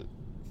 Yes,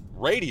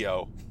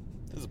 radio.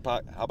 This is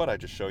how about I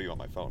just show you on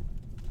my phone?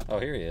 Oh,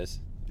 here he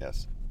is.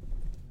 Yes.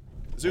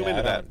 Zoom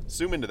into that.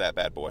 Zoom into that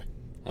bad boy.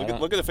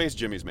 Look at the face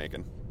Jimmy's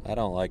making. I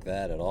don't like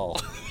that at all.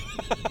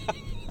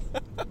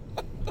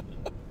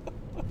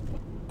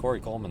 Corey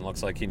Coleman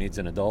looks like he needs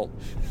an adult.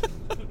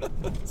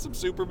 Some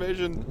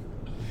supervision.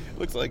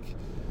 Looks like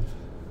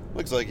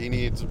he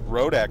needs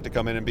Rodak to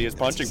come in and be his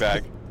punching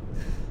bag.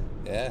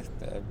 Yeah.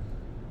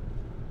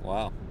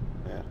 Wow.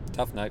 Yeah.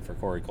 Tough night for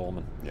Corey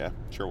Coleman. Yeah,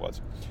 sure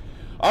was.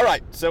 All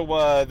right, so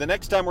the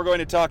next time we're going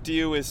to talk to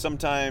you is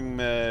sometime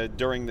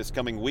during this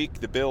coming week.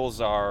 The Bills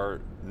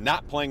are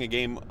not playing a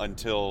game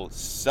until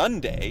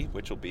Sunday,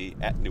 which will be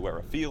at New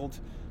Era Field.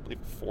 I believe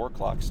 4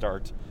 o'clock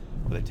start,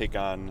 where they take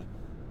on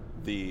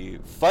the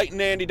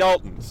fighting Andy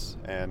Daltons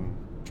and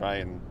try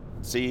and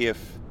see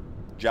if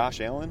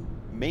Josh Allen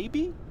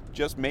maybe,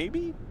 just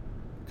maybe,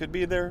 could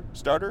be their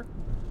starter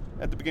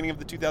at the beginning of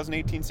the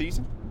 2018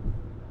 season.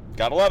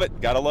 Gotta love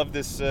it. Gotta love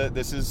this.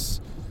 This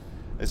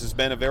has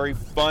been a very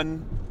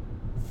fun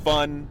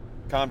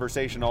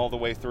conversation all the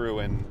way through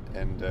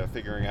and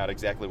figuring out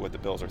exactly what the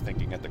Bills are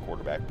thinking at the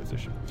quarterback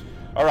position.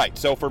 All right,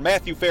 so for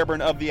Matthew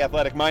Fairburn of The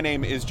Athletic, my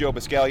name is Joe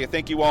Buscaglia.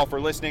 Thank you all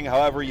for listening,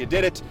 however you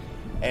did it,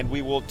 and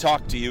we will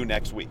talk to you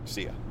next week.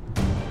 See ya.